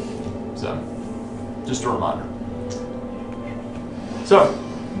does. So, just a reminder. So,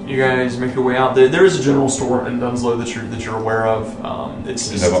 you guys make your way out. There is a general store in Dunslow that you're aware of.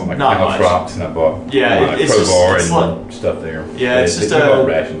 It's I bought my not house much. rocks and I bought Yeah, my it's just- crowbar it's and stuff there. Yeah, it's They just give a- out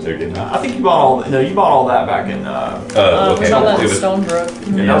rations there, didn't I? I think you bought all. No, you bought all that back in. We Okay. saw that It in was- Stonebrook.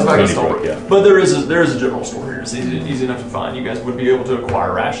 Yeah, that was back in Stony Stonebrook. Brook, yeah. But there is a general store here. It's easy enough to find. You guys would be able to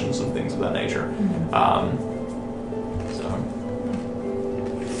acquire rations and things of that nature. So,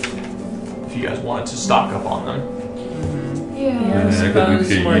 if you guys wanted to stock up on them, Yeah. Yeah, because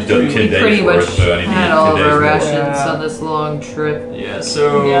we suppose used up 10 We days pretty worth, much so I need to had get all 10 of days our more. rations Yeah. on this long trip. yeah.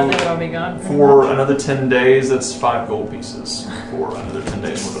 So Yeah, they would all be gone. for another 10 days, that's 5 gold pieces for another 10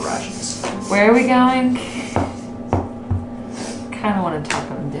 days worth of rations. Where are we going? Kind of want to talk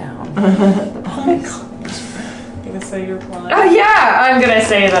them down. Oh my god. I'm gonna say you're blind. Oh yeah, I'm gonna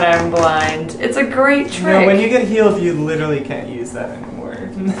say that I'm blind. It's a great trick. No, when you get healed, you literally can't use that anymore.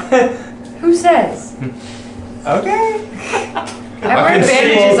 Who says? Okay. I wear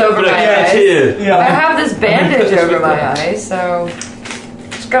bandages over my eyes. I Yeah. have this bandage over my eyes, so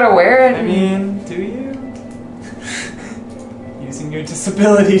just gotta wear it. I mean, do you? Using your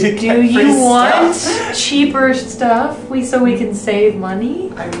disability to get Do free you want stuff. cheaper stuff? So we can save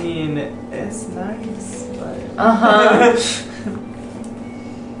money. I mean, it's nice, but. Uh huh.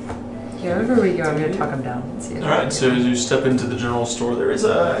 Yeah, wherever we go, I'm gonna talk him down. And see if All right. So as you step into the general store, there is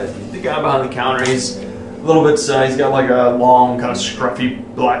the guy behind the counter. He's a little bit. He's got like a long, kind of scruffy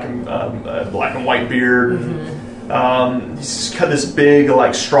black and white beard. And, he's got this big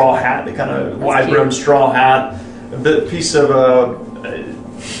like straw hat, the kind of wide brimmed straw hat. A piece of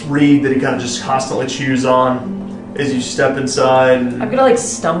reed that he kind of just constantly chews on. As you step inside, I'm gonna like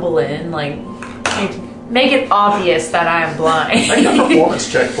stumble in, like make it obvious that I am blind. make a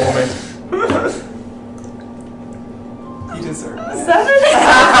performance check for me. You deserve it.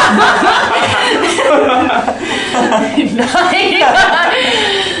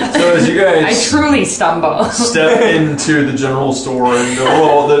 9. So as you I guys truly stumble. step into the general store, and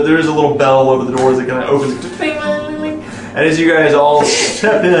there's a little bell over the door that kind of opens. And as you guys all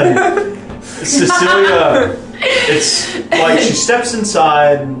step in, Cecilia, it's like she steps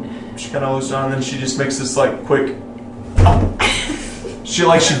inside, and she kind of looks around, and then she just makes this like quick. She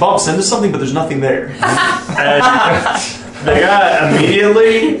bumps into something, but there's nothing there. And the guy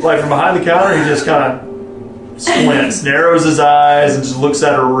immediately, like from behind the counter, he just kind of squints, narrows his eyes, and just looks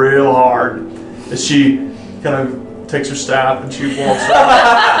at her real hard. As she kind of takes her staff and she walks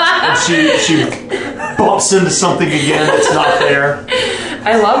around, and she bumps into something again that's not there.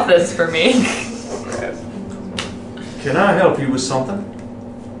 I love this for me. Can I help you with something?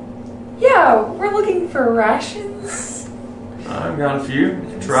 Yeah, we're looking for rations. I've got a few.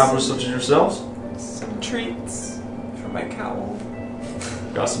 Travelers such as yourselves. Some treats for my cowl.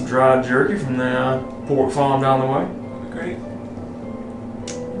 Got some dried jerky from the pork farm down the way. Great.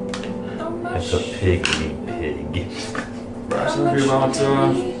 How That's much? a piggy pig. Price will be about,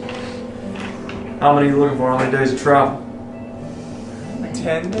 how many are you looking for? How many days of travel?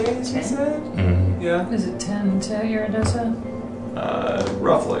 10 days, you said? Mm-hmm. Yeah. Is it 10 to Iridosa?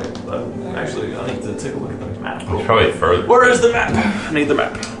 Roughly. Actually, I need to take a look at the map. It's probably further. Where is the map? I need the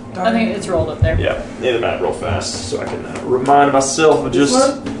map. I think it's rolled up there. Yeah, need the map real fast so I can remind myself of just.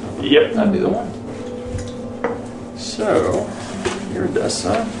 Yep, that'd be the one. So,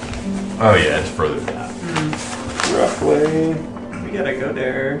 Iridessa, Oh yeah, it's further than that. roughly. We gotta go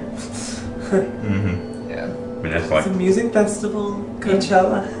there. Mm-hmm. Yeah. I mean, that's like It's a music festival,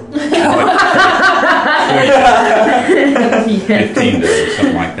 Coachella. 15 days,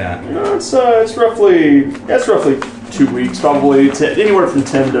 something like that. No, it's roughly 2 weeks, probably anywhere from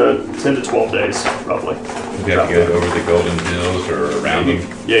 10 to 12 days, roughly. You got to go over the Golden Hills or around them.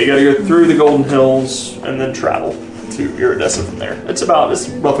 Yeah, you got to go through the Golden Hills and then travel to Iridessa from there. It's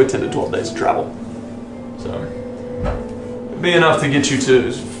roughly 10 to 12 days of travel. So it'd be enough to get you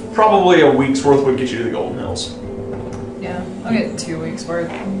to probably a week's worth would get you to the Golden Hills. Yeah, I'll get 2 weeks worth.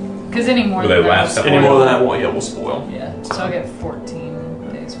 Because any more Will than they that last will that Any spoil. more than that, will spoil. Yeah, so I'll get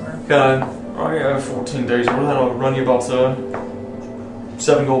 14 days worth. Okay. Oh yeah, 14 days. Well, that'll run you about 7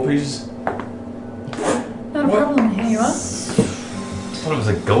 gold pieces. Not a problem. Here you are. I thought it was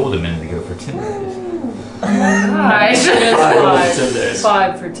a gold a minute ago for 10 days. Gosh. 5 gold for 10 days.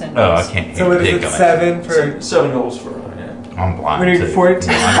 5 for 10 days. Oh, I can't So what is dig it? on 7 for. 7 golds for yeah. I'm blind. What are you, too. 14?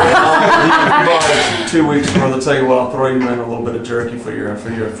 About 2 weeks before they'll tell you what, I'll throw you in a little bit of jerky for your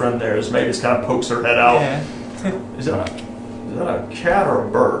friend there. As maybe just kind of pokes her head out. Yeah. Is that a cat or a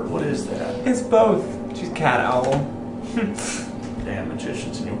bird? What is that? It's both. She's cat owl. Damn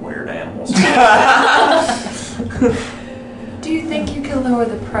magicians and your weird animals. Do you think you can lower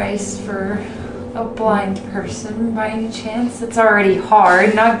the price for a blind person by any chance? It's already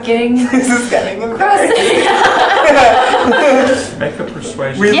hard not getting This is getting across Make a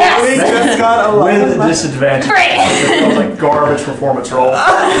persuasion. We literally just got a lot With of a disadvantage. Great. It feels like garbage performance roll.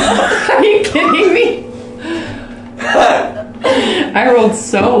 Are you kidding me? I rolled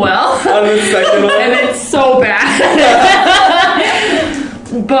so well. on the second one. And it's so bad.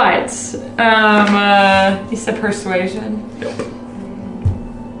 But, you said persuasion? Yep.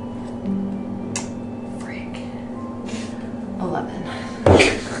 Frick. 11.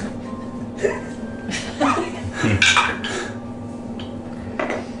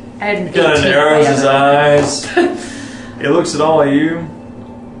 I had He kind of narrows his eyes. He looks at all of you.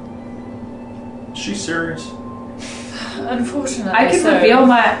 She's serious. Unfortunately, I can reveal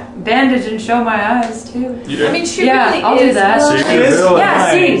my bandage and show my eyes too. You do? I mean, she Yeah, really I'll is. do that. So you She is reveal it.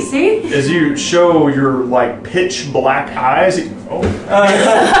 Yeah, see? As you show your like pitch black eyes,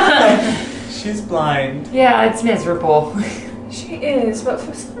 She's blind. Yeah, it's miserable. She is, but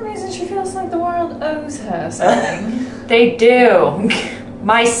for some reason she feels like the world owes her something. They do.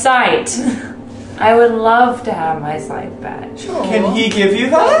 My sight. I would love to have my sight back. Sure. Can he give you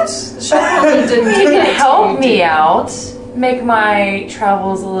that? She probably didn't You give can it to help you, me did out, make my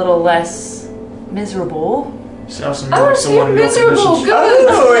travels a little less miserable. sounds Oh, like so someone you're in your miserable. position. Good.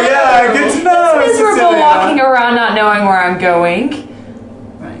 Oh, yeah, good to know. It's miserable Cecilia. walking around not knowing where I'm going.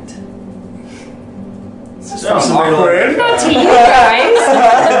 Right. Sounds to me Awkward. Not to you guys.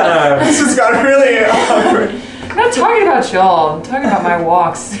 like This has got really awkward. I'm not talking about y'all. I'm talking about my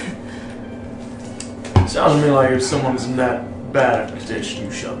walks. sounds to me like if someone's in that bad a condition,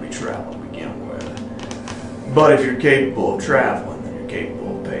 you shouldn't be traveling to begin with. But if you're capable of traveling, then you're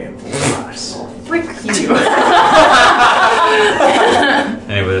capable of paying full price. Frick you.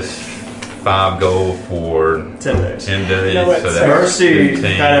 And it was 5 gold for 10 days. 10 days. No, it's so that's Mercy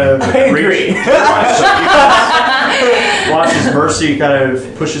 15. kind of I agree. watches Mercy kind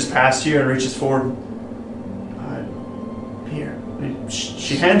of pushes past you and reaches forward. Here.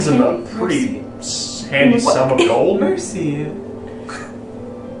 She hands him a pretty handy sum of gold. Mercy.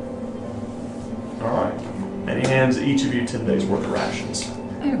 Alright. And he hands each of you 10 days worth of rations.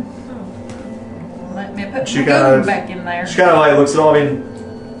 Let me put She my kind gun of- back in there. She kind of like looks at all of you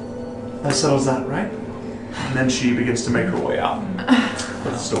and that settles that, right? And then she begins to make her way out of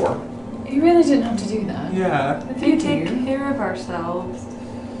the store. You really didn't have to do that. Yeah. If you take care of ourselves.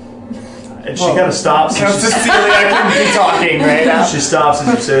 And she kind of stops. So And she, Cecilia can be talking right now. she stops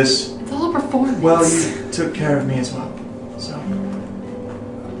and she says, It's all a performance. well, you took care of me as well. So,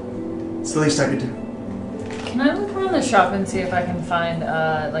 it's the least I could do. Can I look around the shop and see if I can find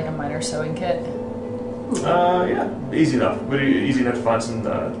like a minor sewing kit? Yeah, easy enough. But easy enough to find some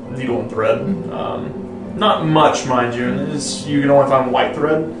needle and thread. Not much, mind you. And you can only find white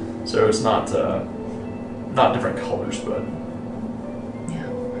thread, so it's not different colors, but Yeah.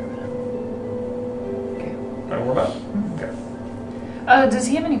 don't worry about it. Okay. Does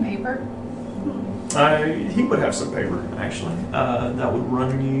he have any paper? He would have some paper, actually. That would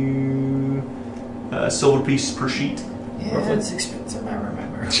run you a silver piece per sheet. Yeah, Roughly. it's expensive, I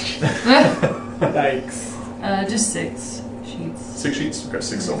remember. Yikes. Just 6 sheets. 6 sheets. Okay,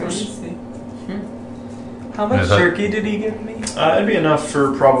 6 silvers. How much Is that- jerky did he give me? It'd be enough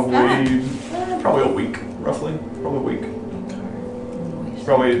for probably a week, roughly. Probably a week.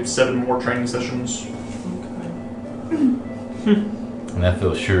 Probably 7 more training sessions. And I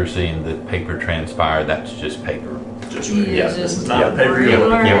feel sure seeing the paper transpire, that's just paper. Just Yeah, yeah, this just is not the paper you're regular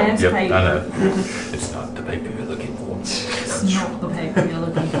looking Yep, ass yep, paper. I know. It's not the paper you're looking for. It's not the paper you're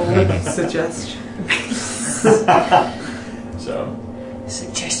looking for. Suggestion. So,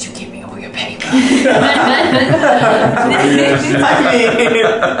 Suggest you give me all your paper. I mean,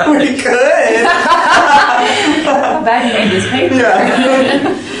 we could. How bad you made this paper.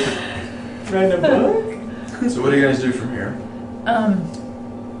 Yeah. Write a book? so what do you guys do from here? I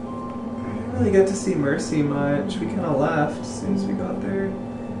didn't really get to see Mercy much. We kind of left as soon as we got there.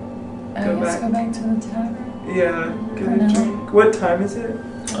 I Go guess back. go back to the tavern. Yeah, get For a now. drink. What time is it?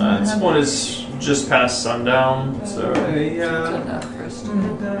 This one is just past sundown, so... Head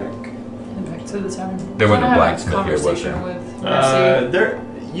back to the tavern. There wasn't a Have blacksmith here, was conversation there? with Mercy.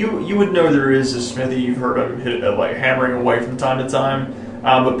 You would know there is a smithy. You've heard him like hammering away from time to time.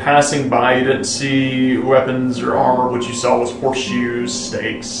 But passing by, you didn't see weapons or armor. What you saw was horseshoes,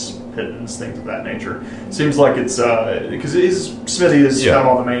 stakes, pittons, things of that nature. Seems like it's because his smithy is kind of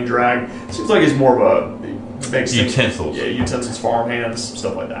on the main drag. Seems like he's more of a makes utensils. Utensils, farmhands,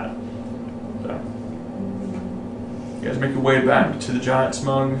 stuff like that. So you guys make your way back to the giant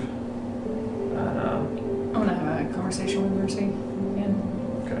smug. I want to have a conversation with Mercy again.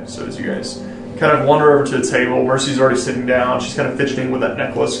 Okay, so as you guys kind of wander over to the table, Mercy's already sitting down. She's kind of fidgeting with that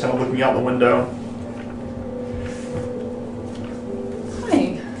necklace, kind of looking out the window.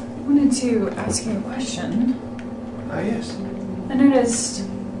 Hi, I wanted to ask you a question. Yes. I noticed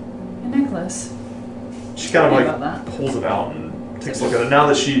a necklace. She kind of Tell me like about that. pulls it out and takes a look at it. Now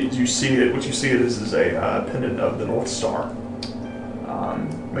that you see it, what you see it is a pendant of the North Star,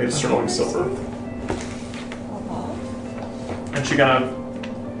 made of sterling silver. And she kind of,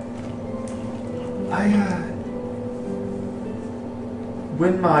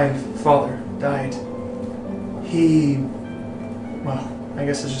 when my father died, I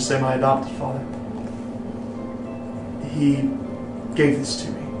guess I should say my adopted father, he gave this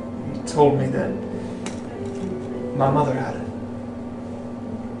to me. He told me that my mother had it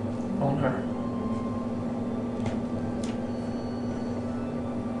on her.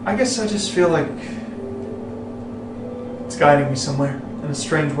 I guess I just feel like it's guiding me somewhere in a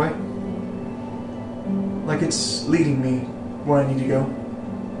strange way. Like it's leading me where I need to go.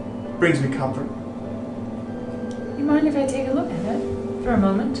 Brings me comfort. You mind if I take a look at it for a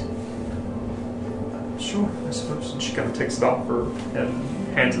moment? Sure, I suppose. And she kind of takes it off her and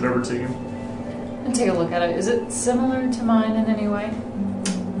hands it over to you. And take a look at it. Is it similar to mine in any way?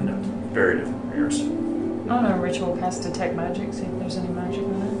 No, very different from yours. I don't know, ritual cast detect magic, see if there's any magic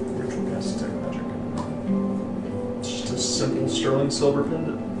in it. Ritual cast detect magic. It's just a simple sterling silver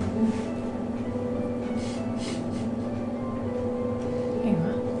pendant.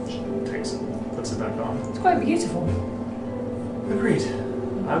 Anyway, She takes it, puts it back on. it's quite beautiful. Agreed.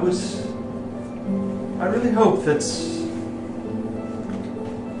 I really hope that...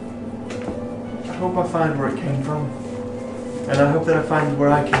 I hope I find where it came from. And I hope that I find where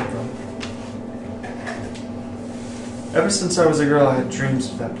I came from. Ever since I was a girl, I had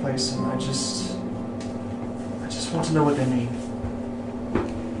dreams of that place, and I just want to know what they mean.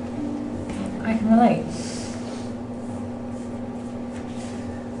 I can relate.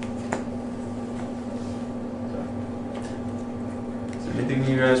 Is there anything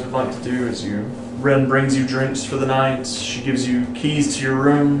you guys would like to do as Ren brings you drinks for the night? She gives you keys to your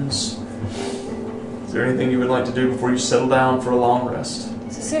rooms. Is there anything you would like to do before you settle down for a long rest?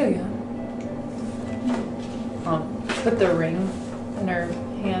 Cecilia. I'll put the ring in her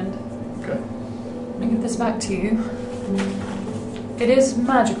hand. Okay. I give this back to you. It is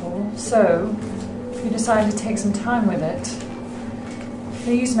magical, so if you decide to take some time with it,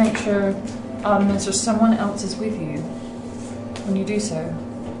 please make sure Artemis or someone else is with you when you do so.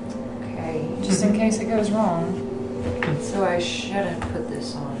 Okay. Just in case it goes wrong. So I shouldn't put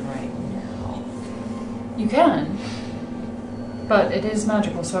this on right now. You can, but it is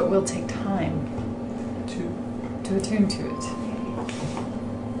magical, so it will take time to attune to it.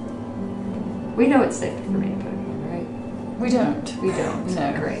 We know it's safe for me to put it on, right? We don't. We don't.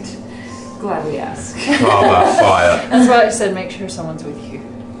 No. Great. Glad we asked. Trial by fire. That's why I said make sure someone's with you.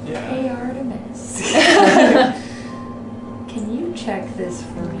 Yeah. Hey, Artemis. Can you check this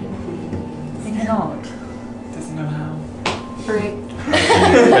for me, please? I cannot. Doesn't know how. Frick.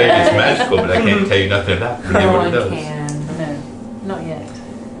 It's magical, but I can't tell you nothing about it. No what it one does. can. No, not yet.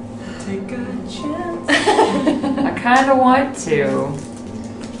 Take a chance. I kind of want to,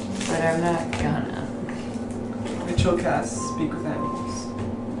 but I'm not gonna. Ritual cast, speak with animals.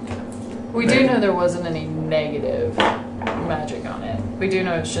 We do know there wasn't any negative magic on it. We do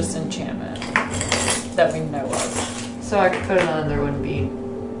know it's just enchantment that we know of. So I could put it on, there wouldn't be.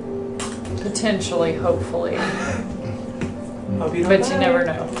 Potentially, hopefully, Hope you don't but you die. never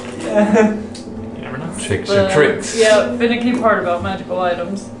know. Yeah. You never know. Tricks are tricks. Yeah, finicky part about magical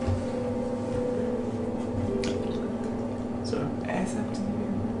items. So, It's up to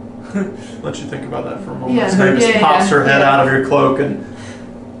you. let you think about that for a moment. Yeah, Mavis yeah, pops her head yeah. out of your cloak and...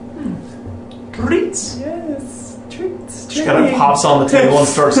 Treats! Yes, treats. She kind of pops on the table and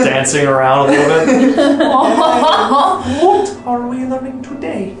starts dancing around a little bit. What are we learning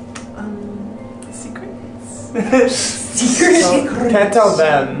today? Secrets. Secret. So, can't tell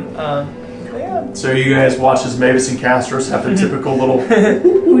them. Yeah, So you guys watch as Mavis and Castros have the typical little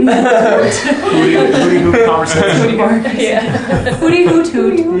Hooty hoot conversation. Yeah. hooty hoot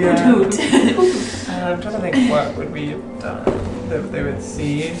hoot Yeah. hoot hoot. I'm trying to think what would we have done that they would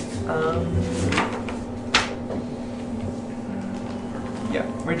see. Yeah,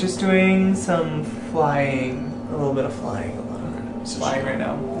 we're just doing some flying, a little bit of flying. So Flying right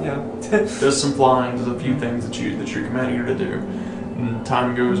now. Yeah. There's some flying. There's a few things that you're commanding her to do. And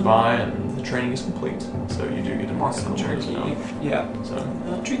time goes by and the training is complete. So you do get to mark some cherries now. Yeah. So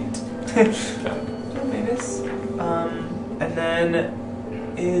Treat. okay. Mavis. And then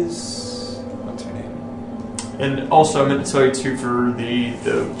what's her name? And also, I meant to tell you too, for the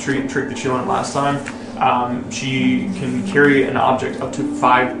trick that she learned last time, she can carry an object up to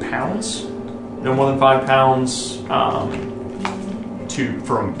 5 pounds, no more than 5 pounds,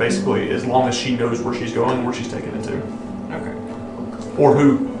 from basically as long as she knows where she's going, where she's taking it to, Okay. or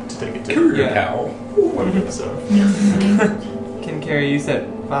who to take it to. Courier cow. So Can carry, you said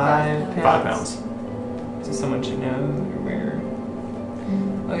 5 pounds? 5 pounds. So someone should know where.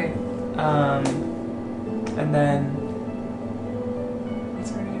 Okay. And then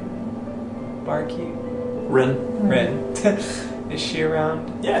what's her name? Barkeep. Rin. Is she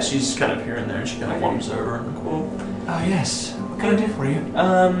around? Yeah, she's kind of here and there. She kind of warms over and cool. Oh yes. What can I do for you?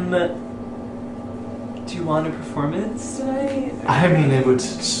 Do you want a performance tonight? I mean, it would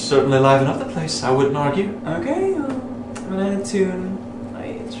certainly liven up the place. I wouldn't argue. Okay. I'm gonna tune my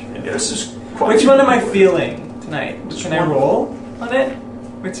instrument. This is quite. Which one am I feeling tonight? Which Can I one? roll on it?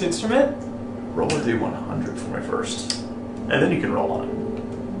 Which instrument? Roll a D100 for me first, and then you can roll on it.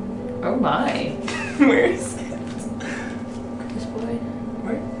 Oh my. Where is it? This boy.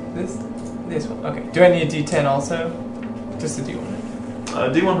 Where? This one. Okay. Do I need a D10 also? Just a D100.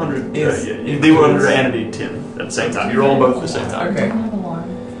 D100. Is- Yeah, D100 and a D10 at the same time. You roll them both at the same time. Okay. I have alarm.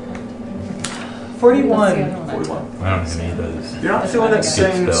 41. 41. I don't have any of those. You're not feeling that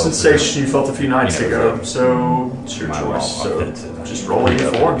same Good spells. sensation you felt a few nights You know, ago, so it's your My choice. roll, So offensive. just roll a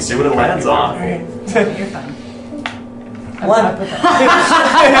D4 and see what it lands on. You're fine. One.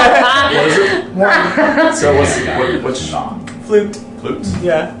 What is it? So what's Flute. flute?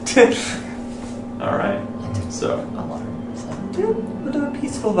 Yeah. All right. So Alarm. So. What a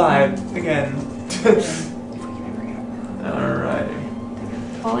peaceful vibe again. all right.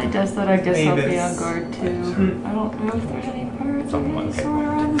 While he does that, I guess I'll be Mavis. on guard too. Hmm. I don't know if there's any birds or Something any like that. sort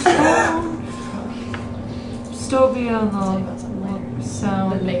around the stone. Still be on the The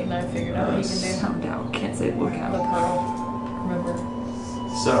sound. Nate and I figured out what he can do. Sound out. Can't say look The out. pearl. Remember?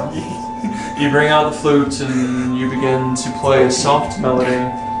 So you bring out the flute and you begin to play a soft melody.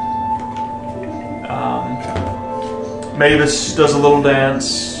 Mavis does a little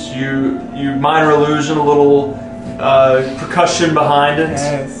dance. You minor illusion, a little percussion behind it.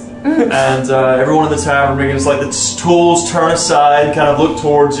 Yes. And everyone in the tavern begins, like, the tools turn aside, kind of look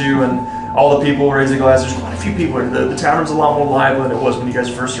towards you, and all the people raise a glass. There's quite a few people here. The tavern's a lot more lively than it was when you guys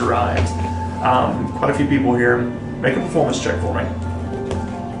first arrived. Quite a few people here. Make a performance check for me.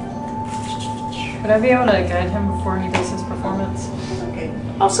 Would I be able to guide him before he does his performance? Okay.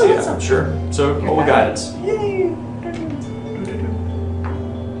 Oh, so yeah, sure. So roll a guidance. Yay.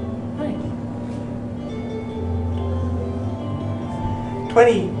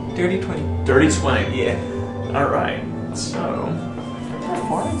 20. Dirty 20. Dirty 20. Yeah. All right. So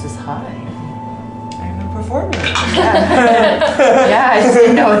Performance is high. I'm a performer. Yeah, I just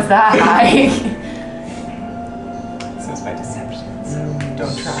didn't know it's that high. This is by deception, so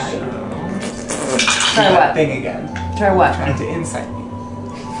don't try. Try what? Thing again. Try what? Trying to insight me.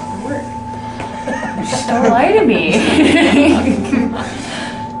 Doesn't work. Don't lie to me.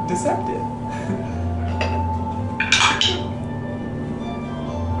 Deceptive.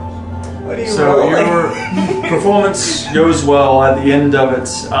 What do you So roll? your performance goes well. At the end of it,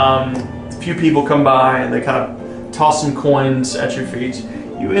 a few people come by and they kind of toss some coins at your feet.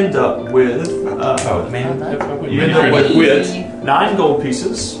 You end up with you end up with 9 gold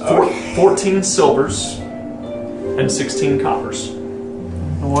pieces, 14 silvers, and 16 coppers.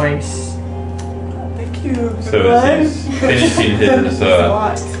 Nice. Thank you. So as he's finishing his That's a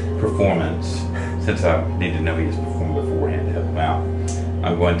lot. performance, since I need to know he has performed beforehand to help him out,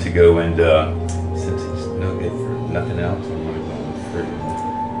 I'm going to go and, since he's no good for nothing else, I'm going to go and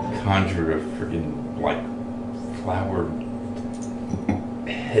friggin' conjure a friggin' like flower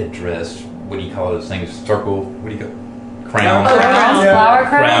headdress. What do you call those things? Circle? What do you call? Crown. Oh, crown? Yeah. Flower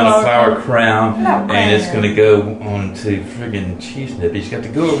crown? A flower crown, No and it's way. going to go on to friggin' Cheese Nip. He's got to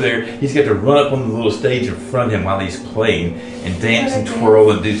go over there. He's got to run up on the little stage in front of him while he's playing and dance and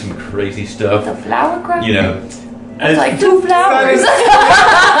twirl and do some crazy The stuff, flower crown? you know. It's like 2 flowers.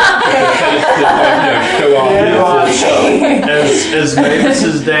 Show off. As Mavis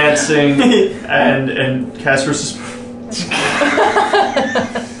is dancing and Casperus is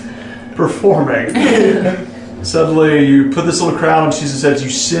performing, suddenly you put this little crown on Cheese's head, you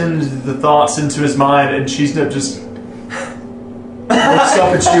send the thoughts into his mind, and Cheesenip just looks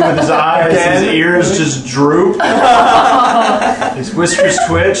up at you with his eyes, his ears just droop, his whiskers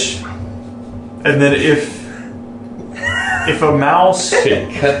twitch, and then if a mouse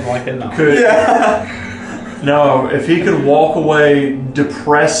Cut like a knife. could... No, if he could walk away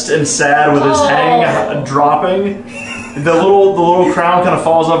depressed and sad with his hang dropping, the little crown kind of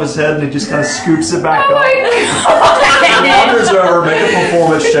falls off his head and he just kind of scoops it back up. He wanders over, make a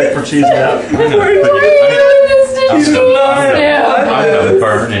performance check for Cheesenip. I'm gonna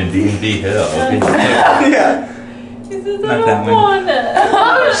burn in D&D hell. Yeah. He says, Not I that don't want it.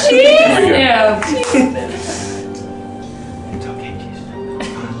 Oh, Cheesenip. It's okay,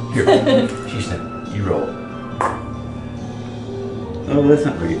 Cheesenip. Here, Cheesenip, you roll. Oh, that's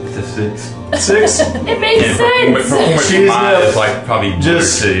not very good. It's a 6. 6. It makes sense. Cheesenip It's like probably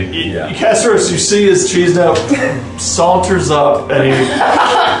just... 2. Yeah. Casperos, you see as Cheesenip saunters up and he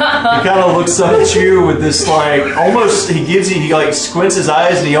kind of looks up at you with this like, almost, he like squints his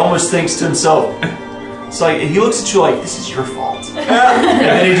eyes and he almost thinks to himself, it's like, he looks at you like, this is your fault. And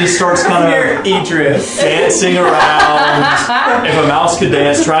then he just starts kind of Idris. dancing around. If a mouse could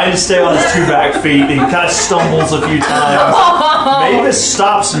dance, trying to stay on his 2 back feet, he kind of stumbles a few times. Mavis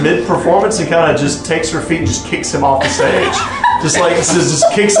stops mid-performance and kind of just takes her feet and just kicks him off the stage. Just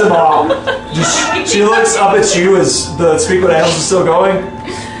kicks him off. She looks up at you as the Speak With Animals is still going.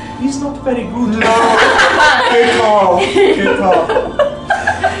 He's not very good. No. Good call. Good call.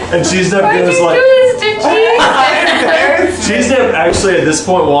 And Cheesenip Why'd goes you like... do this to Cheesenip? Cheesenip actually at this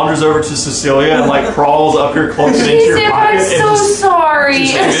point wanders over to Cecilia and like crawls up your cloak and into your Cheesenip, pocket I'm and so just sorry.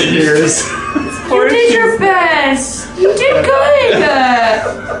 disappears. You did your best. You did good.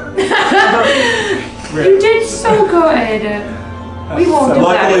 You did so good. We won't do that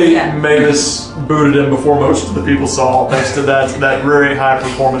Luckily, again. Mavis booted him before most of the people saw, thanks to that very high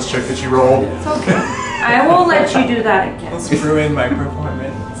performance check that you rolled. It's okay. I won't let you do that again. Let's ruin my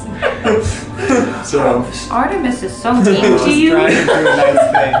performance. So, Artemis is so mean to Just you. trying to do a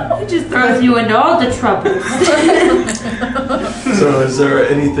nice thing. It just throws you into all the troubles. so is there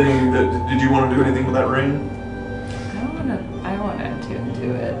anything that did you want to do anything with that ring? I want to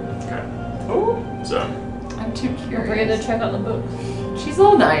do it. Okay. Oh. So, I'm too Don't forget to curious. check out the book. She's a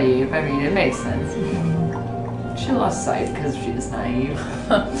little naive. I mean, it makes sense. She lost sight because she's naive.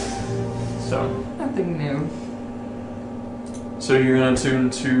 so Nothing new. you're gonna tune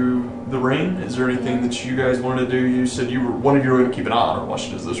to the ring. Is there anything that you guys wanted to do? You said one of you were gonna keep an eye on her while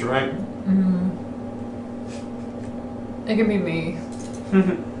she does this, right? It can be me.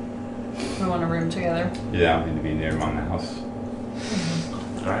 We want a room together. Yeah, I'm going to be near my house.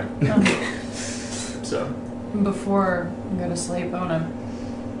 All right. So. Before I go to sleep, I want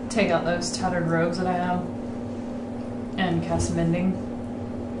to take out those tattered robes that I have and cast mending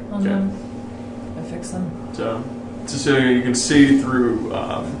on them. I fix them. So Cecilia, you can see through,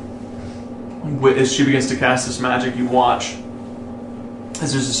 as she begins to cast this magic, you watch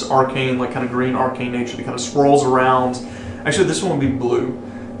as there's this arcane, like kind of green arcane nature that kind of swirls around. Actually, this one would be blue.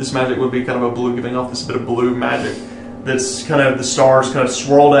 This magic would be kind of a blue, giving off this bit of blue magic. That's kind of, the stars kind of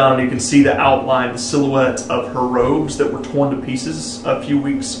swirl down and you can see the outline, the silhouette of her robes that were torn to pieces a few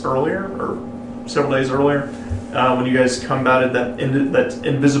weeks earlier, or several days earlier, when you guys combated that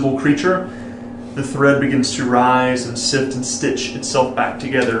invisible creature. The thread begins to rise and sift and stitch itself back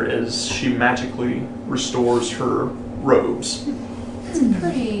together as she magically restores her robes. That's a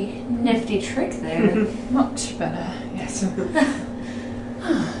pretty nifty trick there. Much better, yes.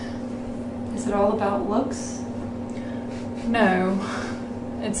 Is it all about looks? No,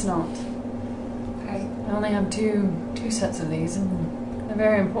 it's not. Okay. I only have two sets of these, and they're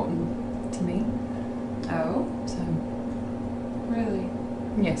very important to me. Oh, So, really?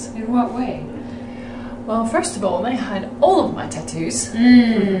 yes. In what way? Well, first of all, they hide all of my tattoos.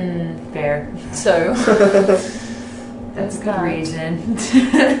 Fair. So, That's a good that. reason.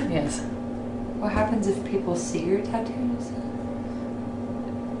 yes. What happens if people see your tattoos?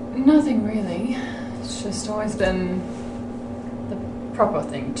 Nothing really. It's just always been the proper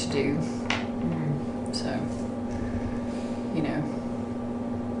thing to do. So, you know,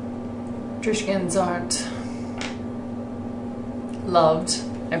 Drishkins aren't loved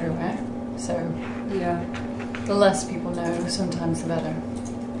everywhere. So, Yeah. the less people know, sometimes the better.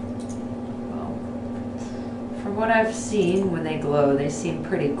 Well, from what I've seen, when they glow, they seem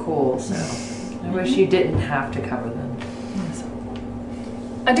pretty cool, so I wish you didn't have to cover them. Yes.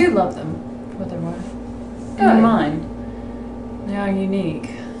 I do love them for what they're worth. Good. And they're mine. They are unique,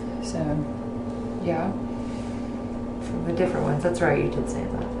 so Yeah. From the different ones. That's right, you did say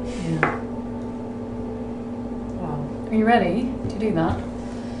that. yeah. Well, Are you ready to do that?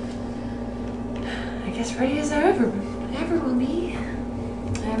 I guess ready as I ever will be.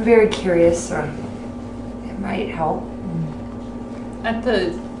 I'm very curious, so it might help. At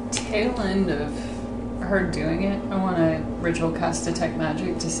the tail end of her doing it, I want to ritual cast detect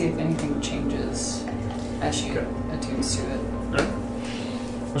magic to see if anything changes as she attunes to it.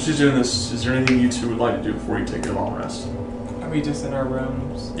 While she's doing this, is there anything you two would like to do before you take your long rest? Are we just in our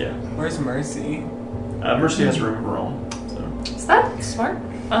rooms? Yeah. Where's Mercy? Mercy has a room of her own. So. Is that smart?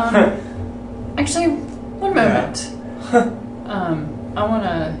 Actually, one moment. I want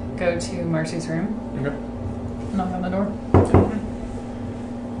to go to Mercy's room. Okay. Knock on the door.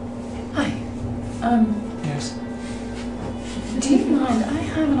 Hi. Yes. Do you mind? I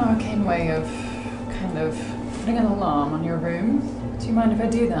have an arcane way of kind of putting an alarm on your room. Do you mind if I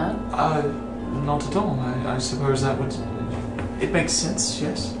do that? Not at all. I suppose that would... It makes sense,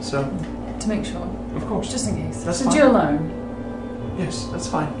 yes. So, To make sure. of course. Just in case. That's Since fine. you're alone. Yes, that's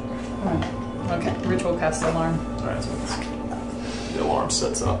fine. Alright. Okay. Ritual cast alarm. Alright, so the alarm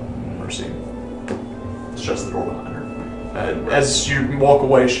sets up. Mercy shuts the door behind her. As you walk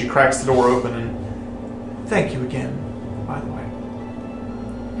away, she cracks the door open and... Thank you again, by the way.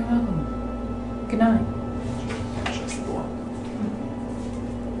 You're welcome. Good night. Shuts the door.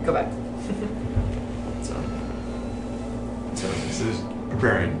 Go back. So this is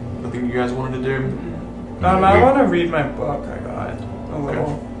preparing. Nothing you guys wanted to do? I want to read my book I got. A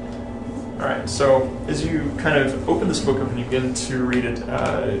little. Alright, so as you kind of open this book up and you begin to read it,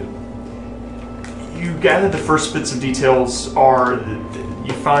 you gather the first bits of details are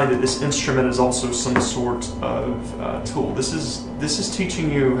you find that this instrument is also some sort of tool. This is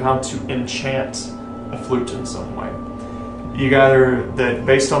teaching you how to enchant a flute in some way. You gather that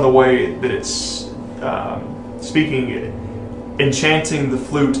based on the way that it's speaking, enchanting the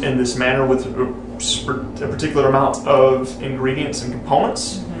flute in this manner with a particular amount of ingredients and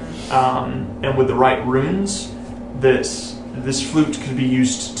components, and with the right runes, that this flute could be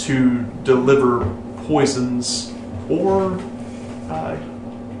used to deliver poisons or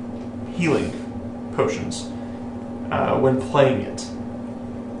healing potions when playing it.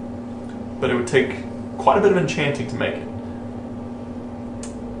 But it would take quite a bit of enchanting to make it.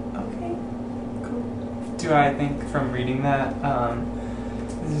 Okay. Cool. Do I think from reading that,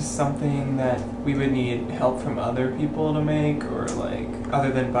 is this something that we would need help from other people to make, or like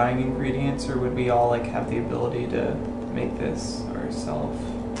other than buying ingredients, or would we all like have the ability to make this ourselves?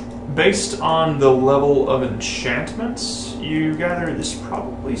 Based on the level of enchantments, you gather this is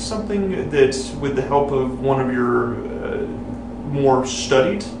probably something that, with the help of one of your more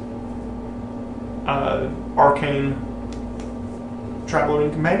studied arcane traveler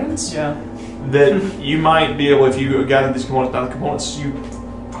and companions, that you might be able, if you gather these components. Now the components you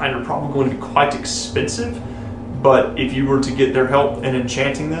find are probably going to be quite expensive, but if you were to get their help in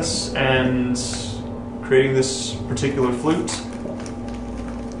enchanting this and creating this particular flute,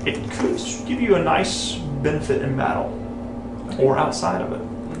 it could give you a nice benefit in battle or outside of it.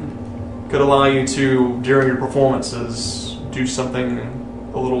 Could allow you to, during your performances, do something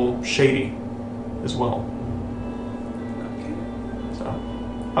a little shady as well. Okay. So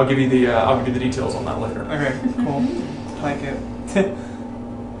I'll give you the details on that later. Okay. Cool. Like it.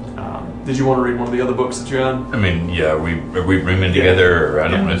 Did you want to read one of the other books that you had? I mean, yeah, are we rooming together? Or I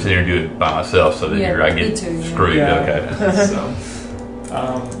don't want to sit here and do it by myself, so that I get screwed. Yeah. Okay. So,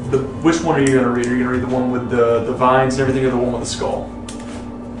 which one are you going to read? Are you going to read the one with the vines and everything, or the one with the skull?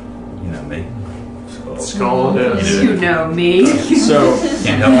 You know me. Skull it is. You know me. So,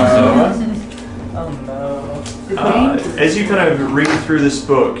 Can't help myself. Oh no. as you kind of read through this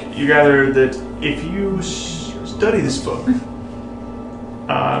book, you gather that if you study this book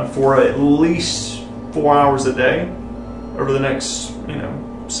for at least 4 hours a day over the next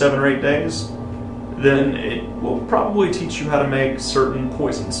 7 or 8 days, then it will probably teach you how to make certain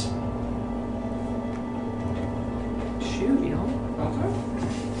poisons. Shoot, you know.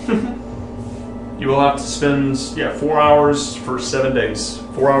 Okay. You will have to spend 4 hours for 7 days.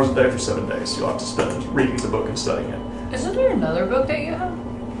 4 hours a day for 7 days. You'll have to spend reading the book and studying it. Isn't there another book that you have?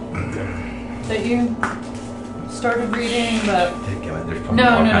 That you started reading, but...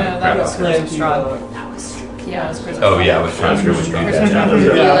 No, that was Chris Strahd. That was Yeah, it was Chris. Oh yeah, I was trying to do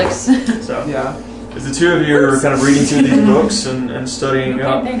Felix. So, Yeah. as the two of you are kind of reading through these books and studying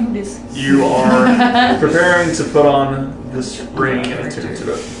up, you are preparing to put on this ring and attune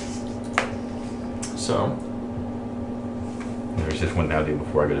to it. So. There's just one thing I'll do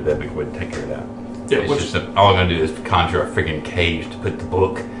before I go to bed. We can go ahead and take care of that. Yeah, It's just all I'm going to do is conjure a freaking cage to put the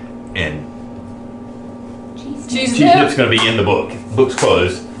book in. Cheese Nip's going to be in the book. Book's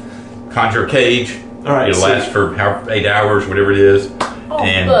closed. Conjure a cage. All right. It'll last for 8 hours, whatever it is. Oh,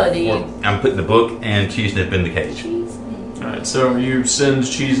 and buddy. I'm putting the book and Cheese Nip in the cage. Alright, so you send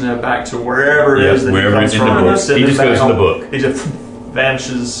Cheese Nip back to wherever it is that wherever he comes in the from. book. You send He him just back goes in the home. book. He just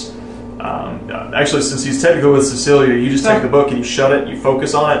vanishes. Actually, since he's technically with Cecilia, you just take the book and you shut it, you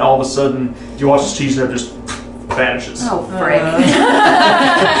focus on it, and all of a sudden you watch this Cheese Nip just vanishes. Oh, frick.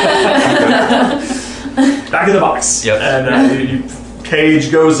 Back in the box. Yep. And you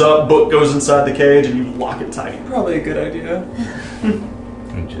cage goes up, book goes inside the cage, and you lock it tight. Probably a good idea.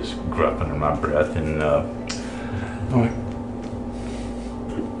 And just gruff under my breath and alright.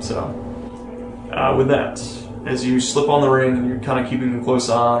 So, with that, as you slip on the ring and you're kind of keeping a close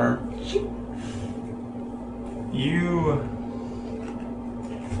eye on her, you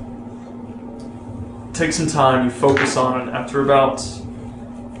take some time, you focus on it. After about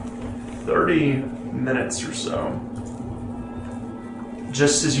 30 minutes or so,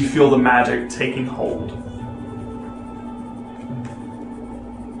 just as you feel the magic taking hold,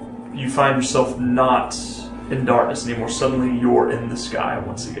 you find yourself not in darkness anymore. Suddenly you're in the sky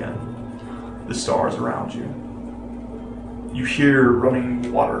once again. The stars around you. You hear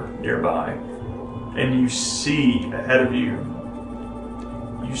running water nearby, and you see ahead of you,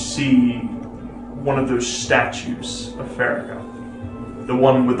 you see one of those statues of Farrago. The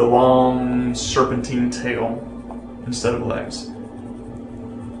one with the long serpentine tail instead of legs.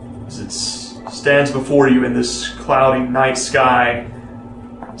 As it stands before you in this cloudy night sky,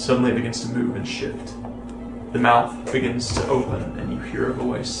 suddenly it begins to move and shift. The mouth begins to open and you hear a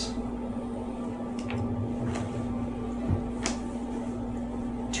voice.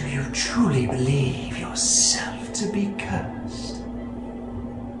 Do you truly believe yourself to be cursed?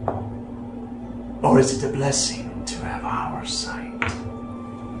 Or is it a blessing to have our sight?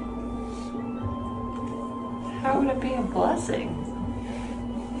 How would it be a blessing?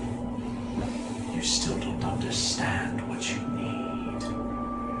 You still don't understand what you need.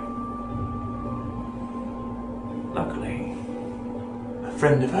 Luckily, a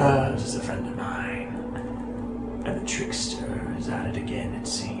friend of hers is a friend of mine, and the trickster is at it again, it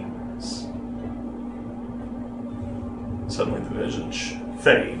seems. Suddenly the visage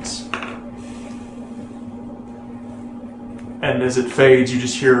fades. And as it fades, you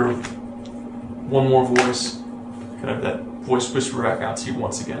just hear one more voice, kind of that voice whisper back out to you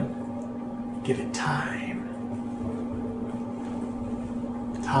once again. Give it time.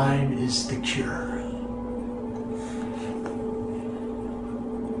 Time is the cure.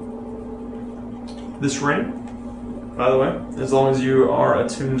 This ring, by the way, as long as you are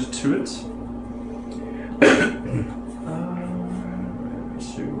attuned to it. Let's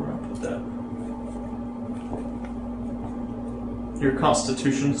see where I put that. Your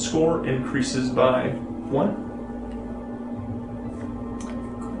Constitution score increases by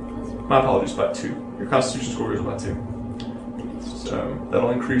 1. My apologies, by 2. Your Constitution score goes by 2. So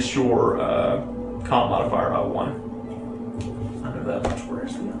that'll increase your con modifier by 1. I know that much.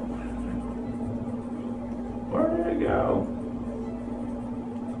 Where's the other one? Where did it go?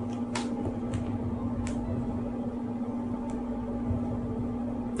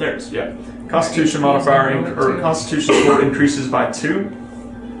 There it is, yeah. Constitution modifier, or Constitution score increases by 2.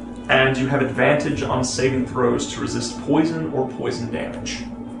 And you have advantage on saving throws to resist poison or poison damage.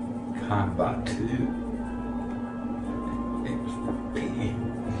 By 2.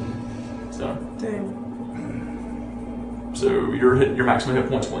 So, so your maximum hit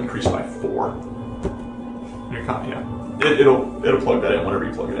points will increase by 4. Your it'll plug that in whenever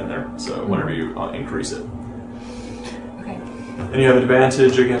you plug it in there. So whenever you increase it. Okay. And you have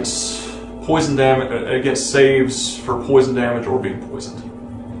advantage against poison damage, against saves for poison damage or being poisoned.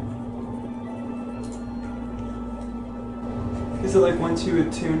 Is it like once you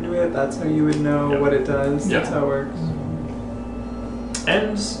attune to it, that's how you would know what it does? Yep. That's how it works.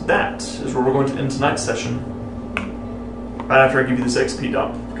 And that is where we're going to end tonight's session. Right after I give you this XP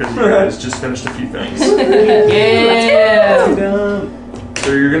dump, because you guys just finished a few things. Yeah.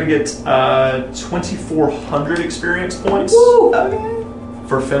 So you're going to get 2,400 experience points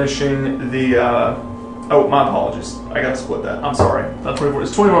for finishing the... oh, my apologies. I got to split that. I'm sorry. Not 24.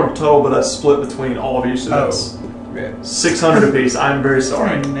 It's 21 total, but that's split between all of you, so that's 600 apiece. I'm very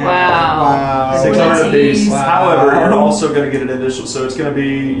sorry. Wow. 600 apiece. Wow. However, you're also going to get an additional... So it's going to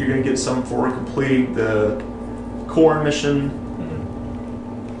be... You're going to get some for completing the core mission.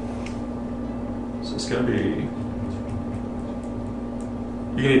 So it's going to be...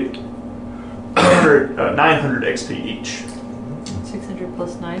 You get 100 900 XP each. 600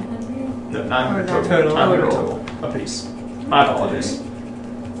 plus 900? No, 900 Or total. 900 total. total. A piece. My apologies.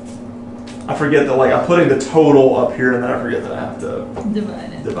 I forget that, like, I'm putting the total up here, and then I forget that I have to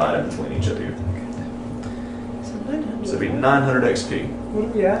divide it between each of you. So it'd be 900 XP. What are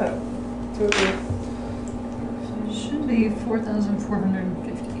we at? Total. It should be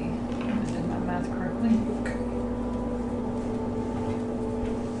 4,450. If I did my math correctly.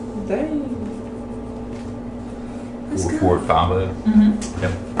 Dang. 4450. Mm-hmm.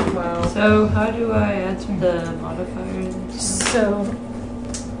 Yep. Wow. So how do I add the modifiers? So,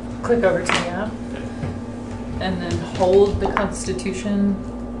 click over to the app, and then hold the Constitution,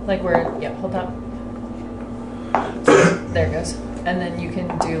 like where, yeah, hold that. There it goes. And then you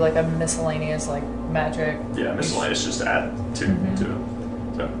can do like a miscellaneous, like magic. Yeah, miscellaneous, just add to it.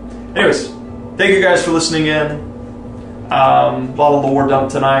 So, anyways, thank you guys for listening in. A lot of lore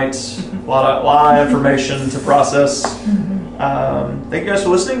dump tonight. A lot of information to process. Thank you guys for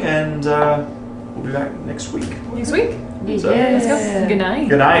listening, and we'll be back next week. Next week? So, Let's go. Good night.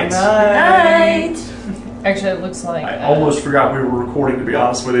 Good night. Night. Actually, it looks like. I almost forgot we were recording, to be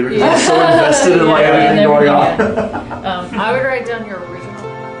honest with you, because I was so invested in like Yeah, everything and going on. everything, I would write down your